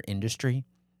in their industry,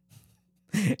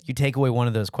 you take away one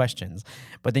of those questions,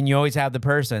 but then you always have the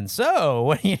person, so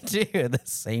what do you do? The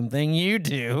same thing you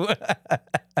do.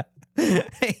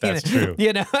 That's true.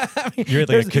 I mean, You're at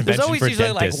like a convention there's always for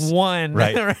usually dentists. like one.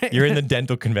 Right. You're in the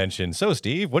dental convention. So,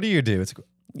 Steve, what do you do? It's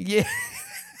Yeah.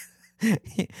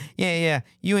 Yeah.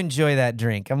 You enjoy that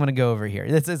drink. I'm going to go over here.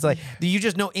 It's like, you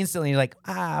just know instantly, you're like,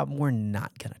 we're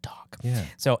not going to talk. Yeah.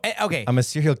 So, okay. I'm a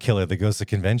serial killer that goes to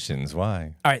conventions.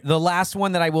 Why? All right. The last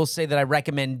one that I will say that I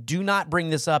recommend do not bring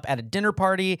this up at a dinner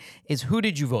party is who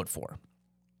did you vote for?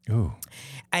 Ooh.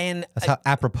 And That's how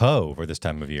apropos for this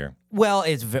time of year. well,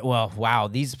 wow.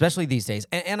 Especially these days.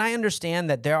 And I understand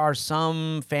that there are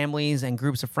some families and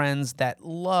groups of friends that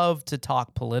love to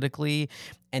talk politically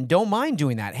and don't mind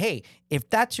doing that. Hey, if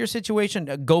that's your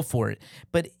situation, go for it.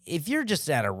 But if you're just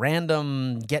at a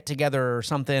random get together or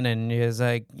something and is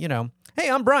like, hey,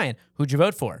 I'm Brian, who'd you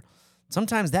vote for?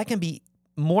 Sometimes that can be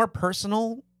more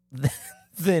personal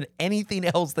than anything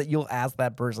else that you'll ask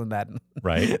that person that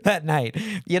Right. that night.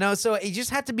 So you just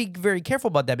have to be very careful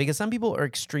about that because some people are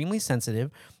extremely sensitive,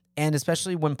 and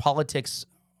especially when politics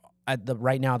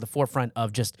right now at the forefront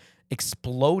of just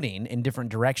exploding in different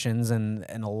directions and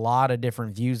a lot of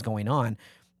different views going on,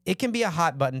 it can be a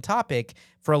hot button topic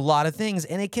for a lot of things.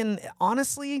 And it can,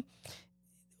 honestly,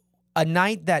 a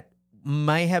night that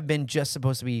might have been just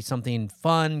supposed to be something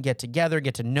fun, get together,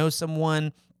 get to know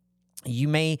someone, you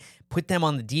may put them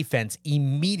on the defense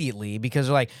immediately because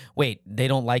they're like, wait, they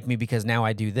don't like me because now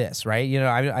I do this, right?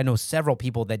 I know several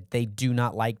people that they do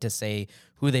not like to say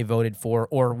who they voted for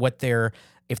or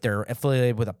if they're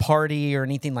affiliated with a party or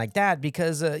anything like that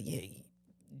because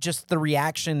just the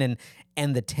reaction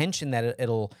and the tension that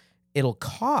it'll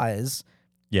cause.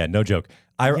 Yeah, no joke.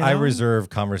 I reserve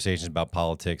conversations about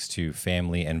politics to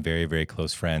family and very, very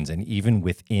close friends. And even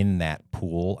within that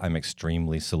pool, I'm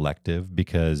extremely selective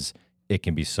because it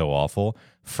can be so awful.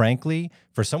 Frankly,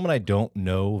 for someone I don't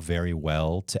know very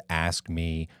well to ask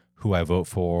me who I vote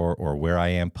for or where I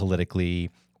am politically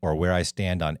or where I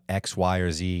stand on X, Y,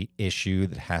 or Z issue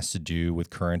that has to do with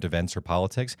current events or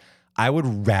politics, I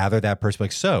would rather that person be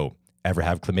like, so, ever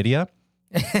have chlamydia?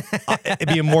 It'd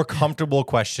be a more comfortable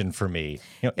question for me.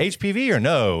 HPV or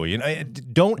no?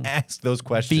 Don't ask those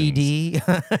questions. BD.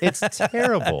 It's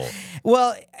terrible.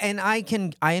 Well, and I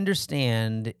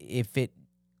understand if it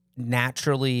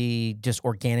naturally just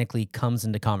organically comes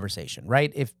into conversation,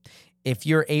 right? If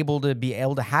you're able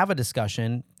to have a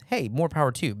discussion, hey, more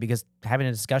power to you, because having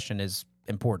a discussion is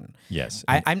important. Yes.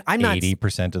 I'm not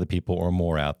 80% of the people or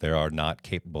more out there are not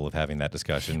capable of having that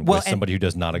discussion Well, with somebody who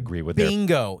does not agree with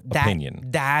bingo. their opinion.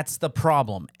 That's the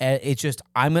problem. It's just,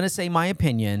 I'm going to say my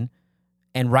opinion,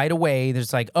 and right away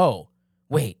there's like, oh,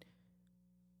 wait,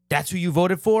 that's who you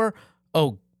voted for?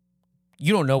 Oh,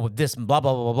 you don't know what this, blah,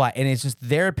 blah, blah, blah, blah. And it's just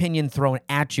their opinion thrown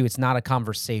at you. It's not a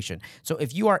conversation. So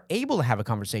if you are able to have a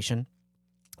conversation,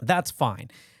 that's fine.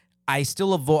 I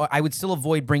would still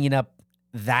avoid bringing up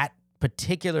that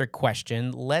particular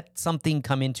question. Let something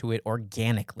come into it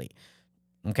organically.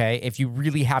 Okay? If you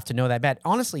really have to know that bad.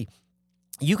 Honestly,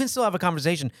 you can still have a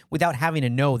conversation without having to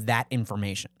know that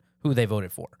information, who they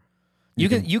voted for.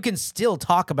 You can still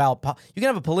talk about, you can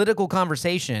have a political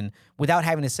conversation without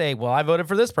having to say, well, I voted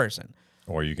for this person.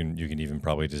 Or you can even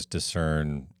probably just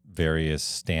discern various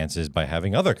stances by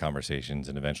having other conversations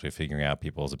and eventually figuring out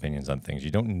people's opinions on things. You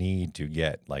don't need to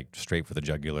get like straight for the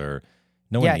jugular.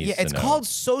 No one needs to it's know. called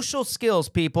social skills,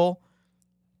 people.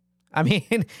 I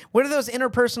mean, what are those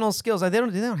interpersonal skills? They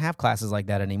don't have classes like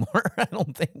that anymore, I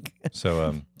don't think.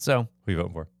 So, So who you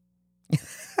voting for?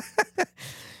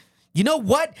 you know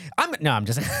what? I'm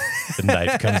just. The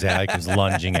knife comes out, comes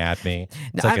lunging at me.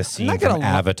 It's like a scene not gonna from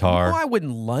Avatar. No, I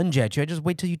wouldn't lunge at you. I just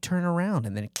wait till you turn around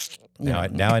and then. Now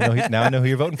I know who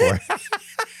you're voting for.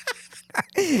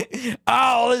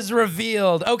 All is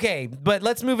revealed. Okay, but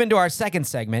let's move into our second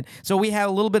segment. So we have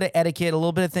a little bit of etiquette, a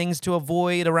little bit of things to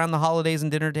avoid around the holidays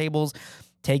and dinner tables.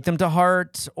 Take them to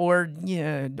heart, or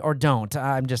don't.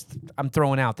 I'm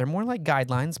throwing out. They're more like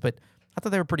guidelines, but I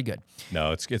thought they were pretty good.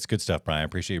 No, it's good stuff, Brian. I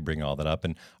appreciate you bringing all that up.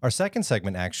 And our second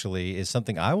segment actually is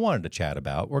something I wanted to chat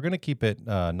about. We're going to keep it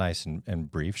nice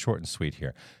and brief, short and sweet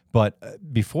here.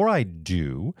 But before I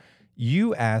do,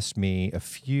 you asked me a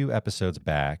few episodes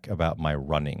back about my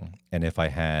running and if I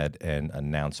had an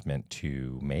announcement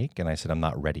to make. And I said, I'm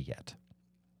not ready yet.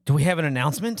 Do we have an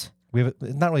announcement?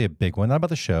 It's not really a big one, not about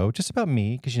the show, just about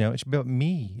me, because, it's about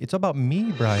me. It's all about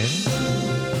me, Brian.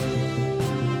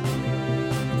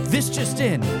 This just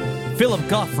in, Philip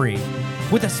Goffrey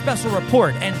with a special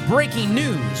report and breaking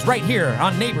news right here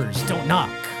on Neighbors Don't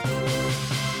Knock.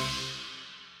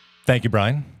 Thank you,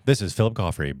 Brian. This is Philip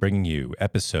Goffrey bringing you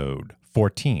episode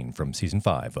 14 from season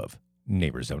 5 of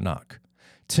Neighbors Don't Knock.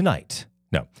 Tonight,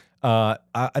 no. I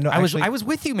was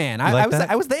with you, man. I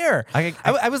was there.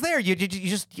 I was there.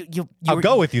 You I'll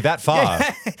go with you that far.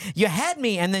 You had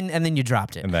me, and then you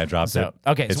dropped it. And then I dropped it.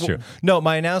 Okay, it's true. No,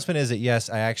 my announcement is that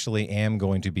yes, I actually am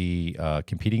going to be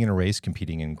competing in a race,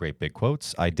 competing in great big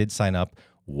quotes. I did sign up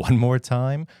one more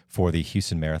time for the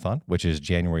Houston Marathon, which is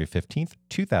January 15th,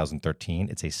 2013.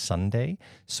 It's a Sunday.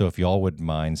 So if y'all would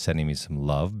mind sending me some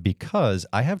love, because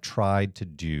I have tried to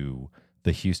do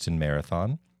the Houston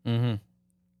Marathon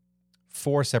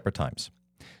 4 separate times.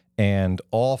 And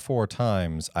all 4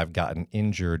 times I've gotten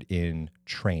injured in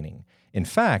training. In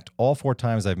fact, all 4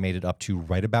 times I've made it up to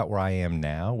right about where I am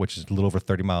now, which is a little over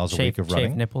 30 miles a week of running.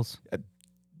 Shaved nipples.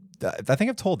 I think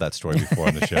I've told that story before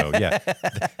on the show. Yeah.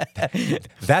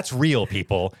 That's real,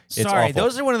 people. It's Sorry, awful.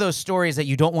 those are one of those stories that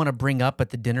you don't want to bring up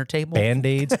at the dinner table.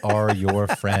 Band-Aids are your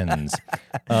friends.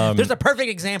 There's a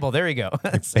perfect example. There you go.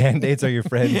 Band-Aids are your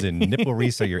friends and nipple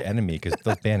wreaths are your enemy, because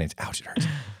those Band-Aids, ouch, it hurts.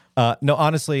 No,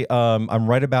 honestly, I'm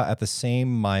right about at the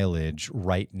same mileage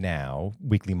right now,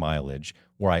 weekly mileage,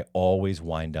 where I always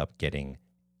wind up getting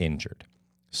injured.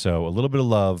 So a little bit of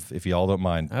love, if y'all don't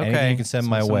mind. Okay. Anything you can send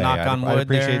my way. Knock on wood I'd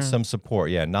appreciate there. some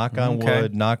support. Yeah, knock on Okay.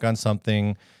 wood, knock on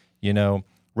something,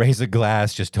 raise a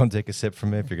glass. Just don't take a sip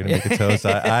from it if you're going to make a toast.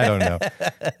 I don't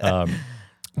know.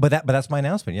 But that's my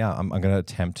announcement. Yeah, I'm going to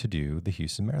attempt to do the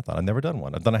Houston Marathon. I've never done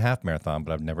one. I've done a half marathon,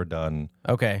 but I've never done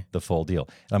the full deal.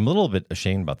 And I'm a little bit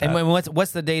ashamed about that. And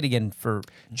what's the date again for?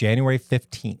 January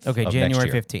 15th. Okay, of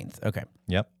January next year. 15th. Okay.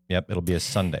 Yep. It'll be a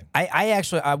Sunday. I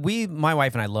actually, my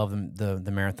wife and I love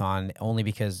the marathon only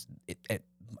because I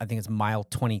think it's mile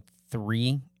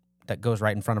 23 that goes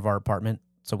right in front of our apartment.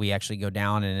 So we actually go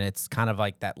down, and it's kind of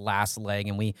like that last leg,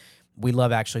 and we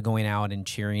love actually going out and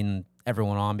cheering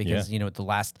everyone on because the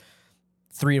last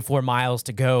 3 to 4 miles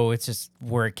to go, it's just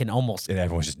where it can almost And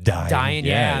everyone's just dying. dying.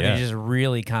 Yeah. They just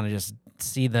really kind of just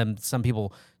see some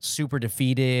people super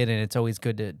defeated, and it's always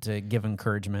good to give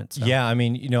encouragement. So. Yeah, I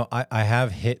mean, I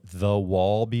have hit the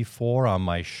wall before on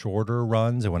my shorter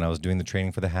runs and when I was doing the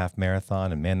training for the half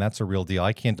marathon, and man, that's a real deal.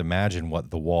 I can't imagine what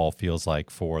the wall feels like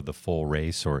for the full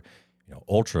race, or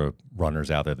ultra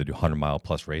runners out there that do 100-mile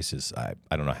plus races.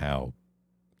 I don't know how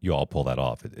you all pull that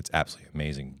off. It's absolutely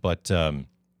amazing. But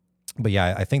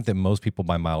yeah, I think that most people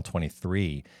by mile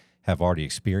 23 have already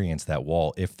experienced that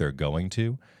wall if they're going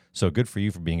to. So good for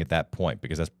you for being at that point,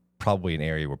 because that's probably an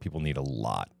area where people need a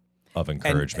lot of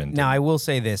encouragement. Now, I will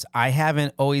say this. I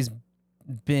haven't always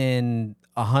been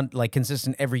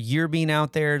consistent every year being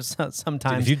out there. So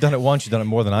sometimes if you've done it once, you've done it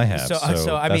more than I have. So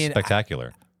I that's mean,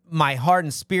 spectacular. My heart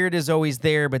and spirit is always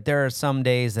there, but there are some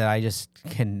days that I just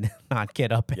cannot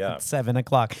get up at 7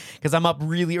 o'clock because I'm up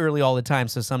really early all the time.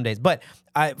 So some days, but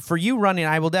for you running,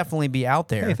 I will definitely be out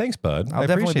there. Hey, thanks, bud. I'll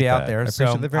definitely be out there. I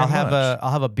appreciate that very much.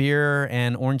 I'll have a beer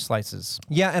and orange slices.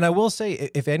 Yeah, and I will say,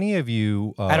 if any of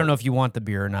you, I don't know if you want the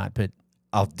beer or not, but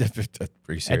are you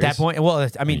serious? At that point, well,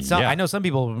 I mean, I know some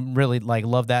people really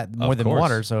love that more than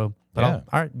water. So, but all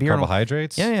right, beer,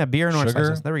 carbohydrates, beer and orange sugar.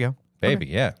 slices. There we go. Baby,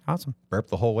 okay. Yeah. Awesome. Burp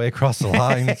the whole way across the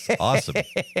line. Awesome.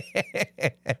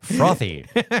 Frothy.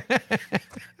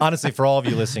 Honestly, for all of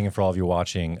you listening and for all of you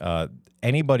watching,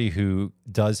 anybody who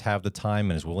does have the time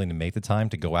and is willing to make the time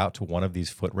to go out to one of these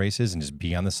foot races and just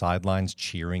be on the sidelines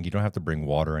cheering, you don't have to bring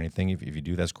water or anything. If you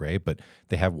do, that's great. But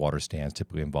they have water stands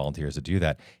typically and volunteers to do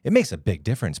that. It makes a big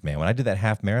difference, man. When I did that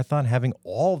half marathon, having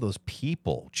all those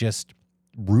people just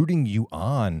rooting you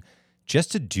on,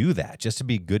 just to do that, just to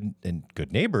be good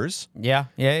neighbors. Yeah.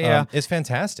 It's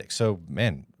fantastic. So,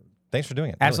 man, thanks for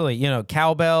doing it. Absolutely. Really.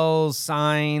 Cowbells,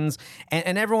 signs,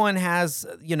 and everyone has,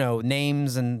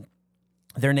 names and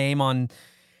their name on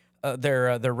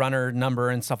their runner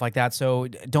number and stuff like that. So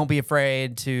don't be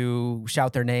afraid to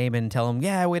shout their name and tell them,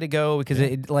 yeah, way to go. Because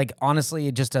it honestly,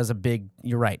 it just does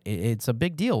you're right. It's a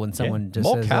big deal when someone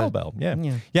just says cowbell. Yeah.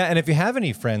 And if you have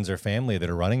any friends or family that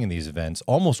are running in these events,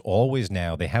 almost always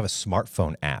now they have a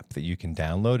smartphone app that you can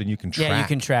download and you can track. Yeah, you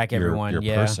can track everyone.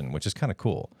 Your person, which is kind of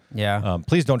cool. Yeah.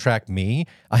 Please don't track me.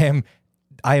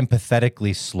 I am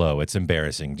pathetically slow. It's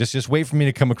embarrassing. Just wait for me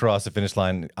to come across the finish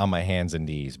line on my hands and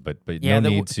knees. But no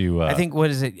need to. I think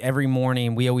every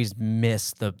morning we always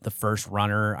miss the first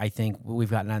runner. I think we've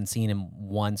gotten unseen him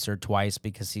once or twice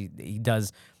because he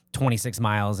does 26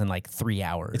 miles in 3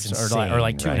 hours. It's insane, or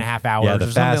 2.5 hours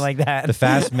or something like that. The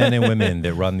fast men and women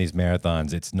that run these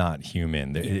marathons, it's not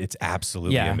human. It's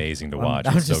absolutely amazing to watch.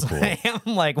 It's so cool.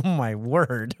 I'm like, oh my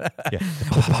word.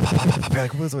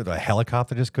 Like, was a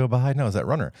helicopter just go by? No, is that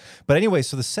runner? But anyway,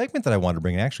 so the segment that I wanted to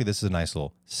bring, and actually this is a nice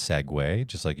little segue,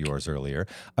 just like yours earlier.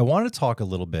 I wanted to talk a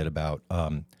little bit about,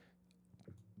 a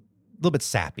little bit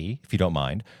sappy, if you don't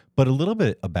mind, but a little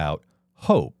bit about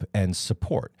hope and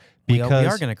support. Because we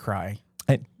are going to cry.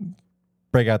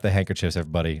 Break out the handkerchiefs,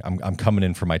 everybody. I'm coming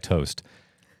in for my toast.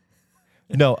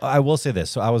 No, I will say this.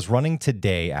 So I was running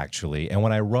today, actually, and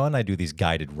when I run, I do these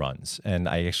guided runs. And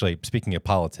I actually, speaking of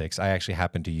politics, I actually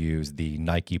happen to use the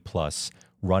Nike Plus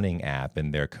running app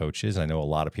and their coaches. I know a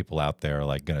lot of people out there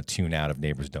are going to tune out if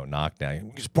Neighbors Don't Knock now.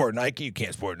 You can support Nike, you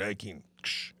can't support Nike.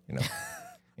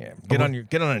 Yeah, get on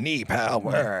a knee, pal.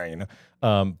 But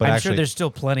I'm sure there's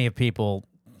still plenty of people.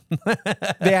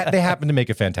 they happen to make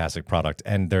a fantastic product,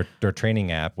 and their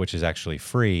training app, which is actually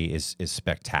free, is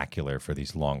spectacular for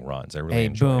these long runs. I really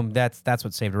enjoy boom, it. That's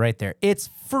what saved it right there. It's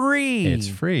free. It's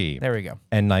free. There we go.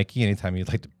 And Nike, anytime you'd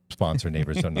like to sponsor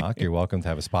Neighbors Don't Knock, you're welcome to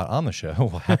have a spot on the show.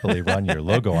 We'll happily run your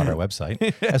logo on our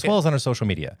website as well as on our social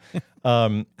media.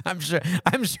 I'm sure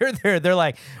they're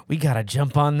like, we gotta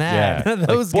jump on that. Yeah.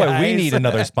 Those boy, guys. we need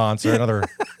another sponsor, another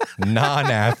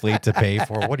non-athlete to pay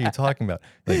for. What are you talking about?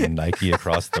 Like Nike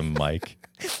across the mic.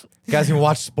 You guys even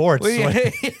watch sports.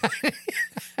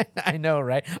 I know,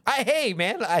 right? Hey,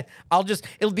 man,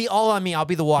 it'll be all on me. I'll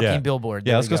be the walking billboard.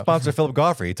 Yeah, let's go sponsor Philip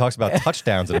Goffrey. He talks about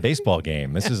touchdowns at a baseball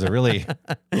game. This is a really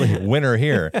winner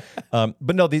here.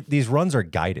 But no, these runs are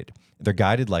guided. They're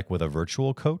guided with a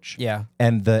virtual coach. Yeah.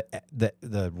 And the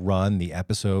run, the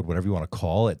episode, whatever you want to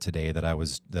call it today that I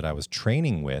was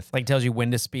training with, tells you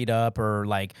when to speed up or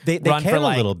they run can for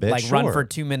a little bit, run for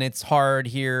 2 minutes hard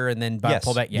here and then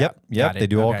pull back. Yeah. Yep. They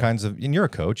do all kinds of. And you're a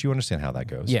coach, you understand how that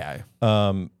goes. Yeah.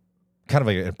 Kind of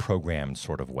like a programmed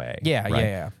sort of way. Yeah.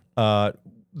 Right? Yeah.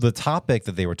 The topic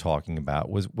that they were talking about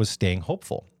was staying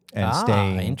hopeful. And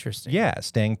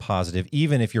staying positive,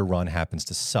 even if your run happens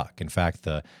to suck. In fact,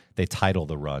 they title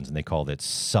the runs and they called it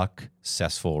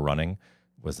 "Successful Running."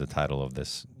 Was the title of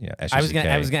this? Yeah, I was gonna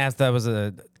ask. That was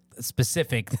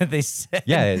specific that they said.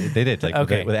 Yeah, they did. Like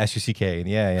Okay. with SUCK. And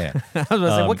yeah. I was going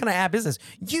to say, what kind of app is this?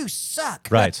 You suck.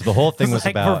 Right. So the whole thing It's was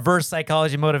like about reverse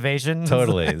psychology motivation.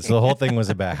 totally. So the whole thing was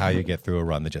about how you get through a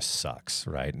run that just sucks,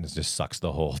 right? And it just sucks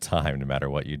the whole time, no matter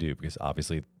what you do, because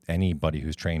obviously anybody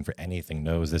who's trained for anything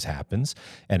knows this happens.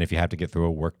 And if you have to get through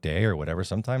a work day or whatever,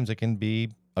 sometimes it can be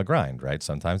a grind, right?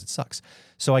 Sometimes it sucks.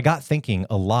 So I got thinking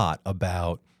a lot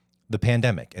about the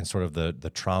pandemic and sort of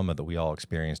the trauma that we all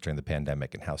experienced during the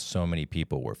pandemic and how so many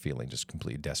people were feeling just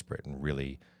completely desperate and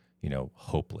really,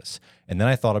 hopeless. And then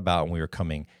I thought about when we were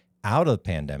coming out of the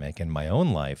pandemic in my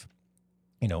own life,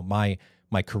 my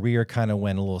career kind of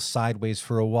went a little sideways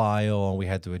for a while, and we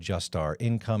had to adjust our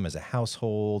income as a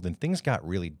household, and things got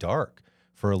really dark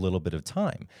for a little bit of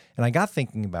time. And I got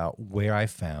thinking about where I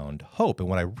found hope. And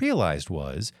what I realized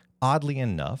was, oddly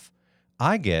enough,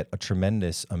 I get a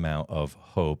tremendous amount of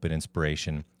hope and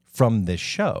inspiration from this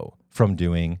show, from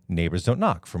doing Neighbors Don't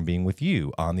Knock, from being with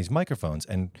you on these microphones,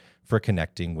 and from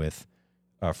connecting with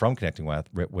our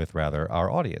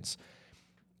audience.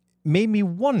 Made me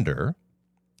wonder,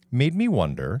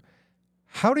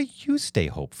 how do you stay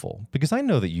hopeful? Because I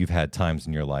know that you've had times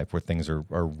in your life where things are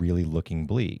really looking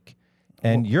bleak.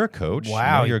 And you're a coach.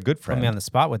 Wow. You're a good friend. Put me on the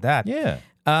spot with that. Yeah.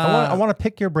 I want to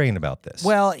pick your brain about this.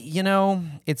 Well,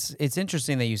 it's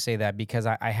interesting that you say that because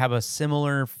I have a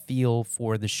similar feel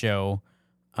for the show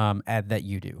that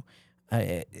you do.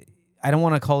 I don't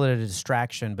want to call it a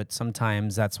distraction, but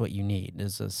sometimes that's what you need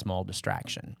is a small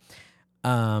distraction.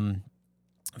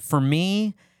 For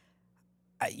me,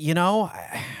 I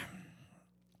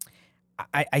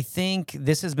think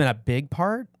this has been a big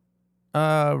part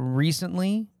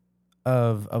recently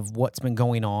of what's been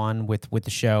going on with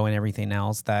the show and everything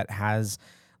else that has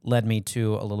led me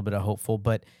to a little bit of hopeful,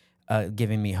 but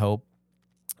giving me hope.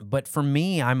 But for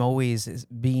me, I'm always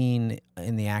being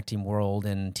in the acting world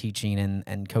and teaching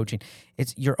and coaching.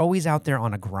 You're always out there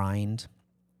on a grind.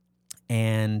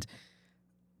 And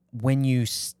when you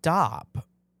stop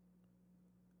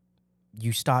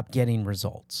getting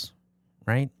results,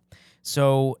 right?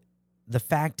 So the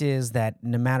fact is that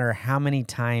no matter how many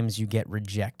times you get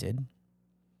rejected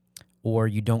or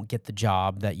you don't get the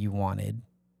job that you wanted,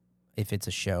 if it's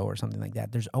a show or something like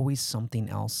that, there's always something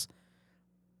else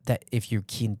that if you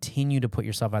continue to put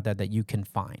yourself out there that you can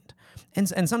find.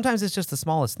 And sometimes it's just the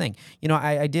smallest thing.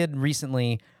 I did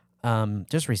recently, a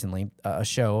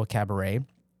show, a cabaret,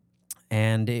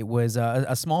 and it was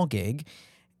a small gig,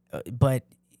 but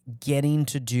getting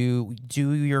to do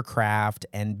your craft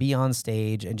and be on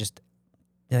stage and just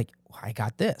like, I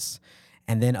got this.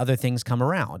 And then other things come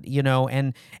around,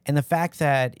 and the fact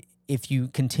that if you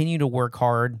continue to work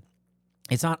hard,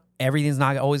 everything's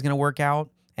not always going to work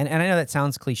out. And I know that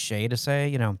sounds cliche to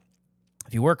say,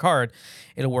 if you work hard,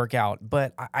 it'll work out.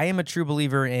 But I am a true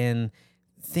believer in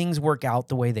things work out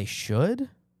the way they should,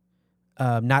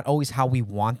 not always how we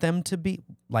want them to be,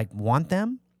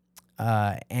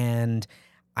 and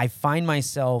I find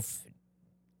myself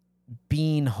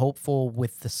being hopeful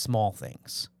with the small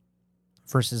things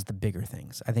versus the bigger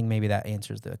things. I think maybe that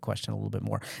answers the question a little bit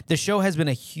more. The show has been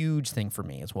a huge thing for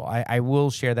me as well. I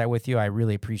will share that with you. I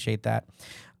really appreciate that.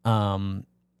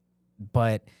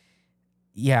 But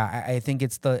yeah, I think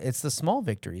it's the small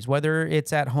victories, whether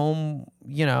it's at home,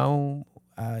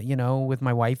 with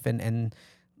my wife and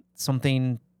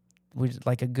something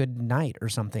like a good night or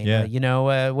something,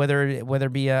 whether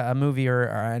it be a movie or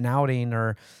an outing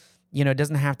or, it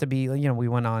doesn't have to be, we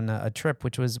went on a trip,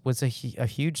 which was a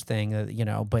huge thing,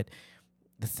 but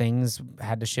the things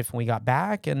had to shift when we got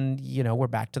back and, we're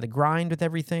back to the grind with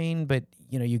everything, but,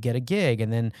 you get a gig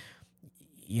and then,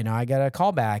 I got a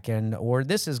call back or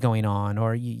this is going on,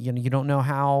 or, you don't know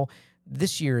how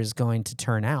this year is going to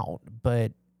turn out,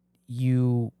 but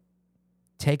you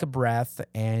take a breath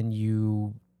and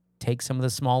you take some of the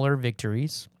smaller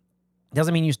victories.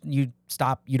 Doesn't mean you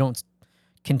stop, you don't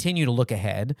continue to look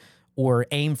ahead or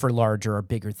aim for larger or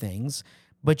bigger things,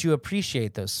 but you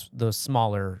appreciate those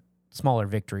smaller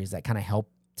victories that kind of help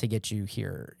to get you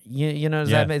here. Does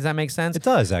that make sense? It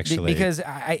does, actually. Because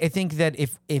I think that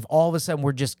if all of a sudden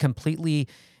we're just completely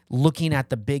looking at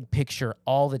the big picture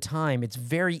all the time, it's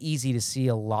very easy to see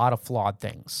a lot of flawed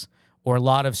things or a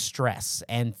lot of stress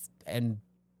and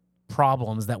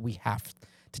problems that we have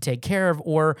to take care of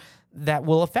or that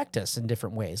will affect us in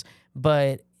different ways.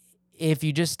 But if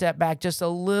you just step back just a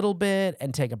little bit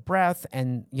and take a breath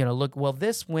and, look, well,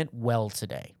 this went well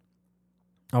today.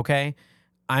 Okay?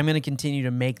 I'm going to continue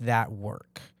to make that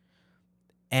work.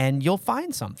 And you'll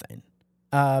find something.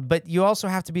 But you also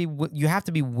have to be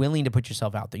willing to put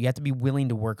yourself out there. You have to be willing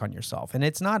to work on yourself. And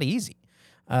it's not easy.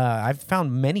 I've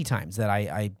found many times that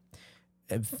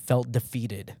felt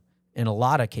defeated in a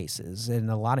lot of cases, in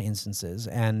a lot of instances,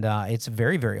 and it's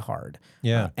very, very hard.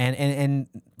 Yeah. And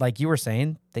like you were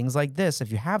saying, things like this,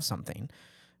 if you have something,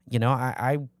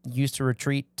 I used to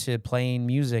retreat to playing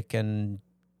music, and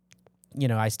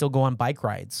I still go on bike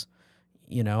rides.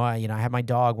 I have my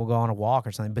dog. We'll go on a walk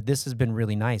or something. But this has been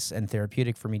really nice and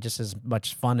therapeutic for me, just as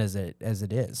much fun as it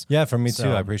is. Yeah, for me too.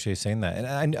 I appreciate you saying that.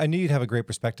 And I knew you'd have a great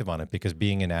perspective on it, because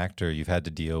being an actor, you've had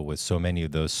to deal with so many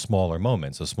of those smaller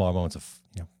moments of,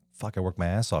 fuck, I worked my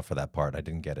ass off for that part. I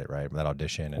didn't get it right, that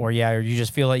audition. Or you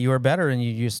just feel like you were better and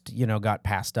you just, got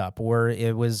passed up. Or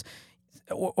it was,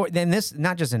 or then this,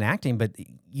 not just in acting, but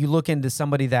you look into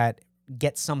somebody that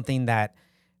gets something that,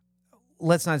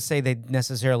 let's not say they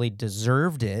necessarily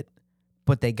deserved it,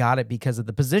 but they got it because of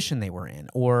the position they were in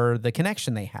or the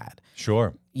connection they had.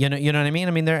 Sure. You know what I mean?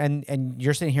 I mean, and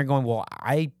you're sitting here going, well,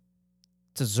 I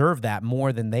deserve that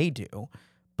more than they do,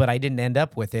 but I didn't end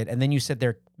up with it. And then you sit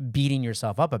there beating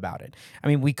yourself up about it. I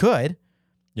mean, we could,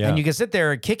 and you can sit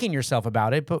there kicking yourself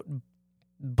about it,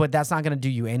 but that's not going to do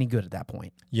you any good at that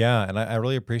point. Yeah, and I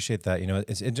really appreciate that.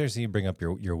 It's interesting you bring up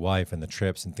your wife and the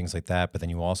trips and things like that, but then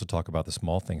you also talk about the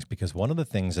small things, because one of the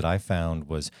things that I found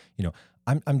was,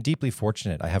 I'm deeply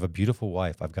fortunate. I have a beautiful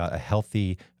wife. I've got a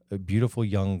healthy, beautiful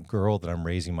young girl that I'm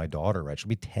raising my daughter, right? She'll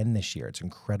be 10 this year. It's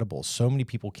incredible. So many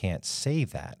people can't say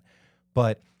that.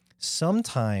 But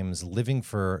sometimes living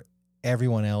for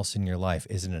everyone else in your life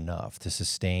isn't enough to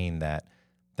sustain that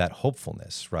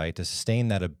hopefulness, right? To sustain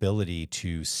that ability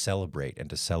to celebrate and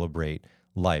to celebrate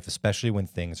life, especially when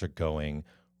things are going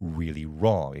really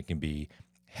wrong. It can be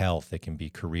health, it can be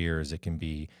careers, it can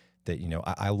be that,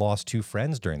 I lost 2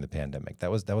 friends during the pandemic. That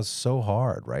was so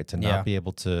hard, right? To not be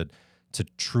able to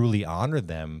truly honor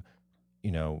them,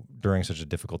 during such a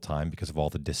difficult time because of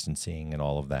all the distancing and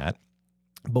all of that.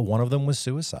 But one of them was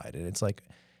suicide. And it's like,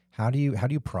 how do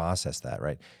you process that,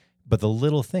 right? But the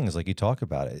little things, like you talk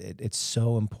about it's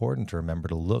so important to remember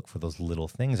to look for those little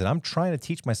things. And I'm trying to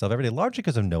teach myself every day, largely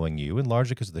because of knowing you and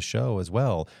largely because of the show as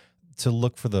well, to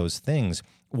look for those things.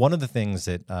 One of the things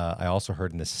that I also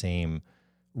heard in the same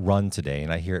run today,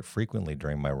 and I hear it frequently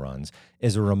during my runs,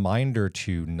 is a reminder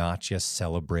to not just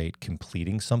celebrate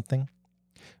completing something,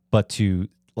 but to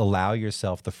allow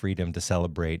yourself the freedom to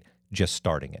celebrate just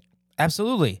starting it.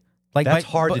 Absolutely. That's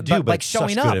hard to do, but like showing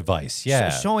such up. Good advice. Yeah.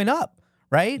 Showing up.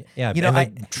 Right? Yeah,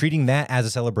 treating that as a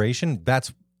celebration,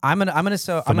 that's I'm gonna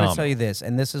tell you this,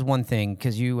 and this is one thing,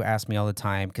 because you ask me all the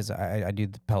time, because I do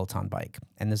the Peloton bike,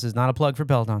 and this is not a plug for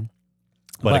Peloton.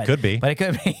 But it could be. But it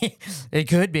could be. It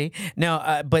could be.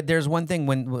 No, but there's one thing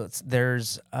when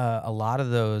there's a lot of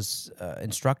those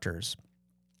instructors,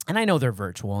 and I know they're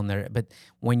virtual, but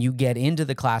when you get into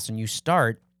the class and you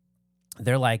start,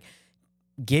 they're like,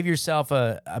 give yourself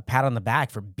a pat on the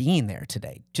back for being there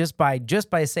today, just by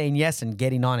saying yes and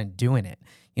getting on and doing it,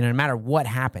 no matter what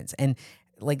happens. And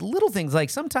like little things, like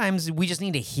sometimes we just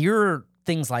need to hear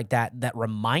things like that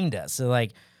remind us. So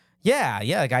like,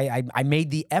 like I made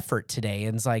the effort today,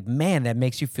 and it's like, man, that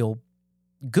makes you feel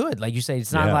good. Like you say,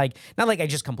 it's not like I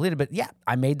just completed, but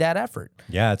I made that effort.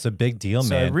 Yeah, it's a big deal,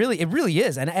 so man. It really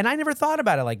is. And I never thought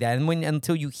about it like that. And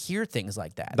until you hear things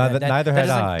like that, neither had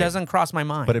I. Doesn't cross my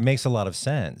mind. But it makes a lot of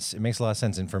sense. It makes a lot of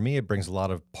sense. And for me, it brings a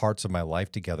lot of parts of my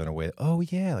life together in a way that, oh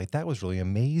yeah, like that was really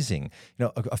amazing.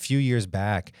 A few years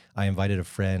back, I invited a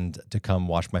friend to come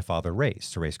watch my father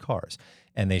race cars.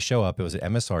 And they show up. It was at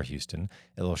MSR Houston.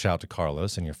 A little shout out to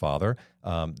Carlos and your father.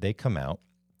 They come out,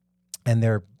 and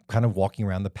they're kind of walking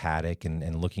around the paddock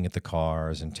and looking at the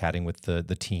cars and chatting with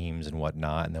the teams and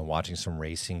whatnot, and then watching some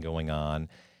racing going on.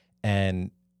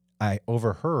 And I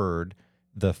overheard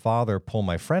the father pull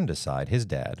my friend aside, his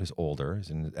dad, who's older,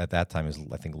 at that time he was,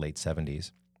 I think, late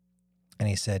 70s. And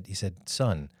he said,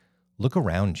 son, look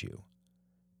around you.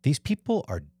 These people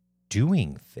are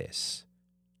doing this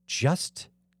just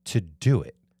to do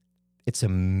it. It's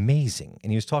amazing.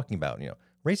 And he was talking about,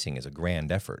 racing is a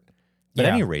grand effort. But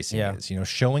any racing is,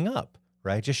 showing up,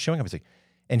 right? Just showing up. It's like,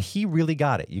 and he really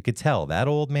got it. You could tell that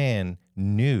old man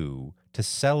knew to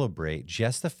celebrate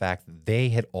just the fact that they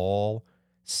had all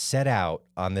set out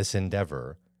on this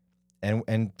endeavor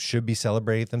and should be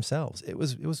celebrating themselves. It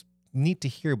was neat to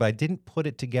hear, but I didn't put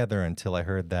it together until I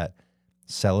heard that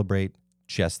celebrate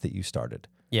just that you started.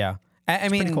 Yeah. I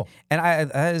mean, pretty cool.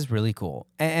 And that is really cool.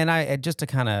 And I just to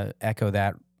kind of echo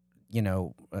that,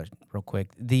 real quick,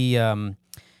 the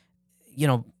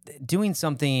doing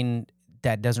something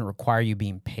that doesn't require you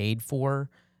being paid for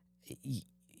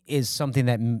is something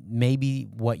that may be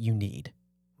what you need,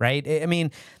 right? I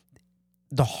mean,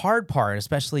 the hard part,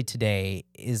 especially today,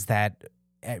 is that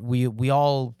we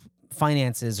all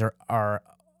finances are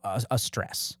a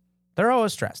stress. They're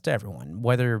always stressed, everyone,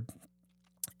 whether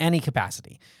any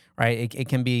capacity, right? It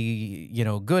can be,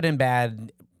 good and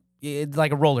bad,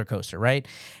 like a roller coaster, right?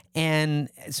 And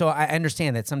so I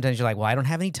understand that sometimes you're like, well, I don't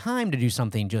have any time to do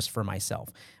something just for myself.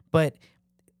 But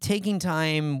taking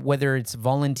time, whether it's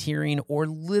volunteering or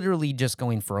literally just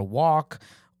going for a walk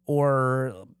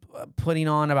or putting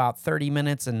on about 30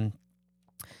 minutes and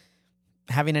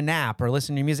having a nap or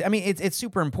listening to music. I mean, it's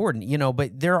super important,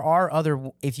 but there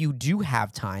are if you do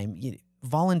have time,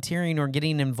 volunteering or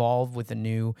getting involved with a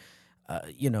new,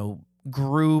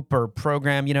 group or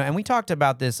program, and we talked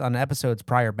about this on episodes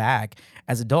prior back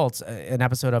as adults, an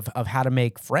episode of how to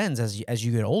make friends as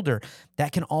you get older.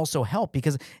 That can also help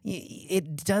because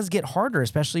it does get harder,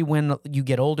 especially when you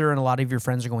get older and a lot of your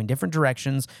friends are going different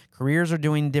directions, careers are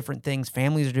doing different things,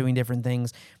 families are doing different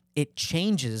things. It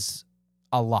changes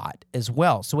a lot as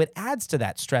well. So it adds to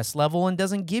that stress level and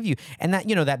doesn't give you, and that,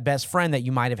 that best friend that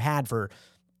you might have had for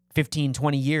 15,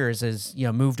 20 years has,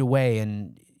 moved away,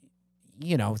 and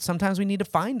sometimes we need to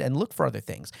find and look for other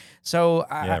things. So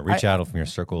reach out from your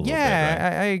circle a little bit.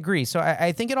 Yeah, I agree. So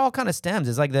I think it all kind of stems.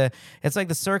 It's like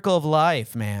the circle of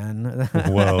life, man.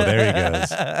 Whoa, there he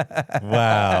goes.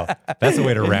 Wow, that's a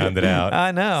way to round it out.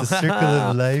 I know. It's the circle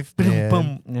of life, man.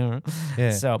 Boom.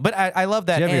 Yeah. So, but I love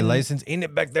that. Do you have your license? Ain't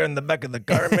it back there in the back of the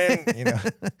car, man?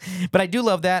 But I do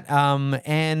love that.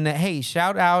 And hey,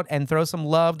 shout out and throw some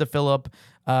love to Philip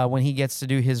when he gets to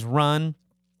do his run.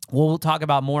 We'll talk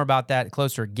about more about that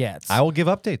closer it gets. I will give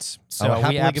updates. So I will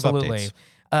happily give updates.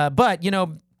 But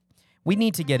we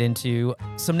need to get into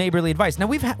some neighborly advice. Now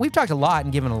we've talked a lot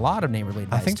and given a lot of neighborly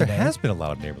advice. I think today. there has been a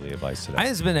lot of neighborly advice today.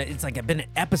 It's been an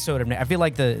episode of. I feel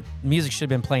like the music should have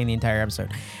been playing the entire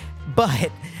episode.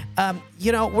 But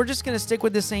we're just gonna stick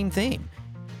with the same theme.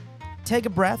 Take a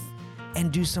breath and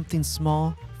do something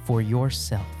small for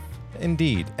yourself.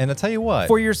 Indeed. And I'll tell you what.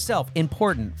 For yourself.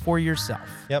 Important for yourself.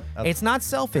 Yep. It's not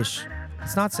selfish.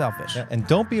 It's not selfish. Yeah, and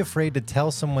don't be afraid to tell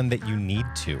someone that you need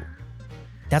to.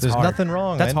 There's hard. Nothing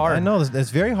wrong. That's hard. I know it's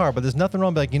very hard, but there's nothing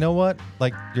wrong. Be like, you know what?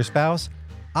 Like your spouse,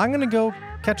 I'm going to go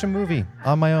catch a movie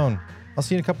on my own. I'll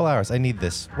see you in a couple hours. I need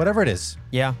this. Whatever it is.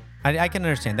 Yeah. I can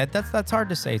understand that. That's hard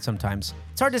to say sometimes.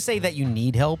 It's hard to say that you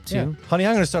need help too. Yeah. Honey,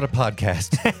 I'm going to start a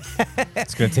podcast.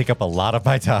 It's going to take up a lot of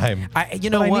my time. I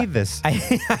need this.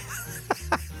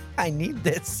 I need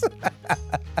this.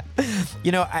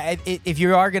 If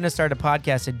you are going to start a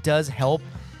podcast, it does help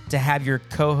to have your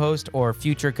co-host or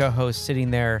future co-host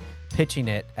sitting there pitching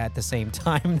it at the same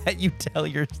time that you tell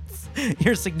your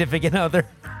significant other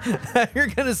you're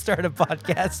going to start a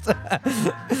podcast.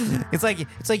 It's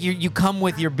like you come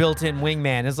with your built-in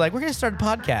wingman. It's like, we're going to start a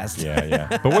podcast.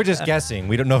 Yeah. But we're just guessing.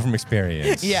 We don't know from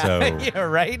experience. Yeah. So. Yeah,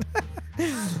 right.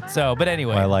 So, but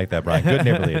anyway. Well, I like that, Brian. Good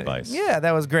neighborly advice. Yeah,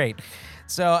 that was great.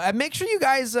 So make sure you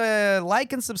guys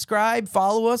like and subscribe,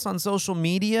 follow us on social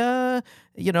media.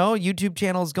 YouTube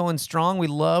channel is going strong. We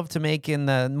love to make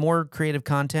more creative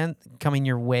content coming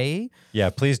your way.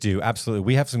 Yeah, please do. Absolutely.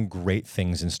 We have some great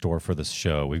things in store for this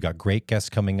show. We've got great guests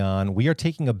coming on. We are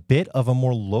taking a bit of a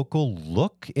more local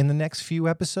look in the next few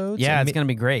episodes. Yeah, it's going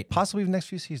to be great. Possibly the next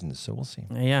few seasons, so we'll see.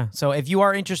 Yeah. So if you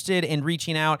are interested in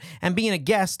reaching out and being a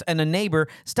guest and a neighbor,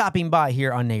 stopping by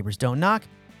here on Neighbors Don't Knock,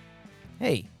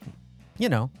 hey,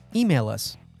 email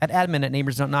us at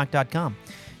admin@neighborsdon'tknock.com.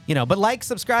 But like,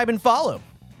 subscribe, and follow.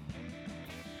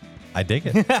 I dig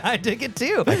it. I dig it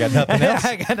too. I got nothing else.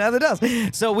 I got nothing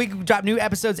else. So we drop new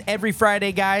episodes every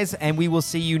Friday, guys, and we will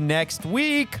see you next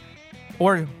week.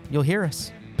 Or you'll hear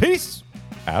us. Peace.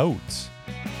 Out.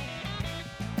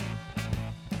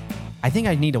 I think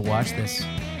I need to watch this.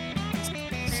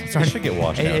 I should get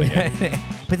watched now again.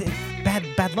 But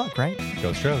bad luck, right?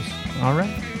 Go Stros. All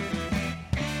right.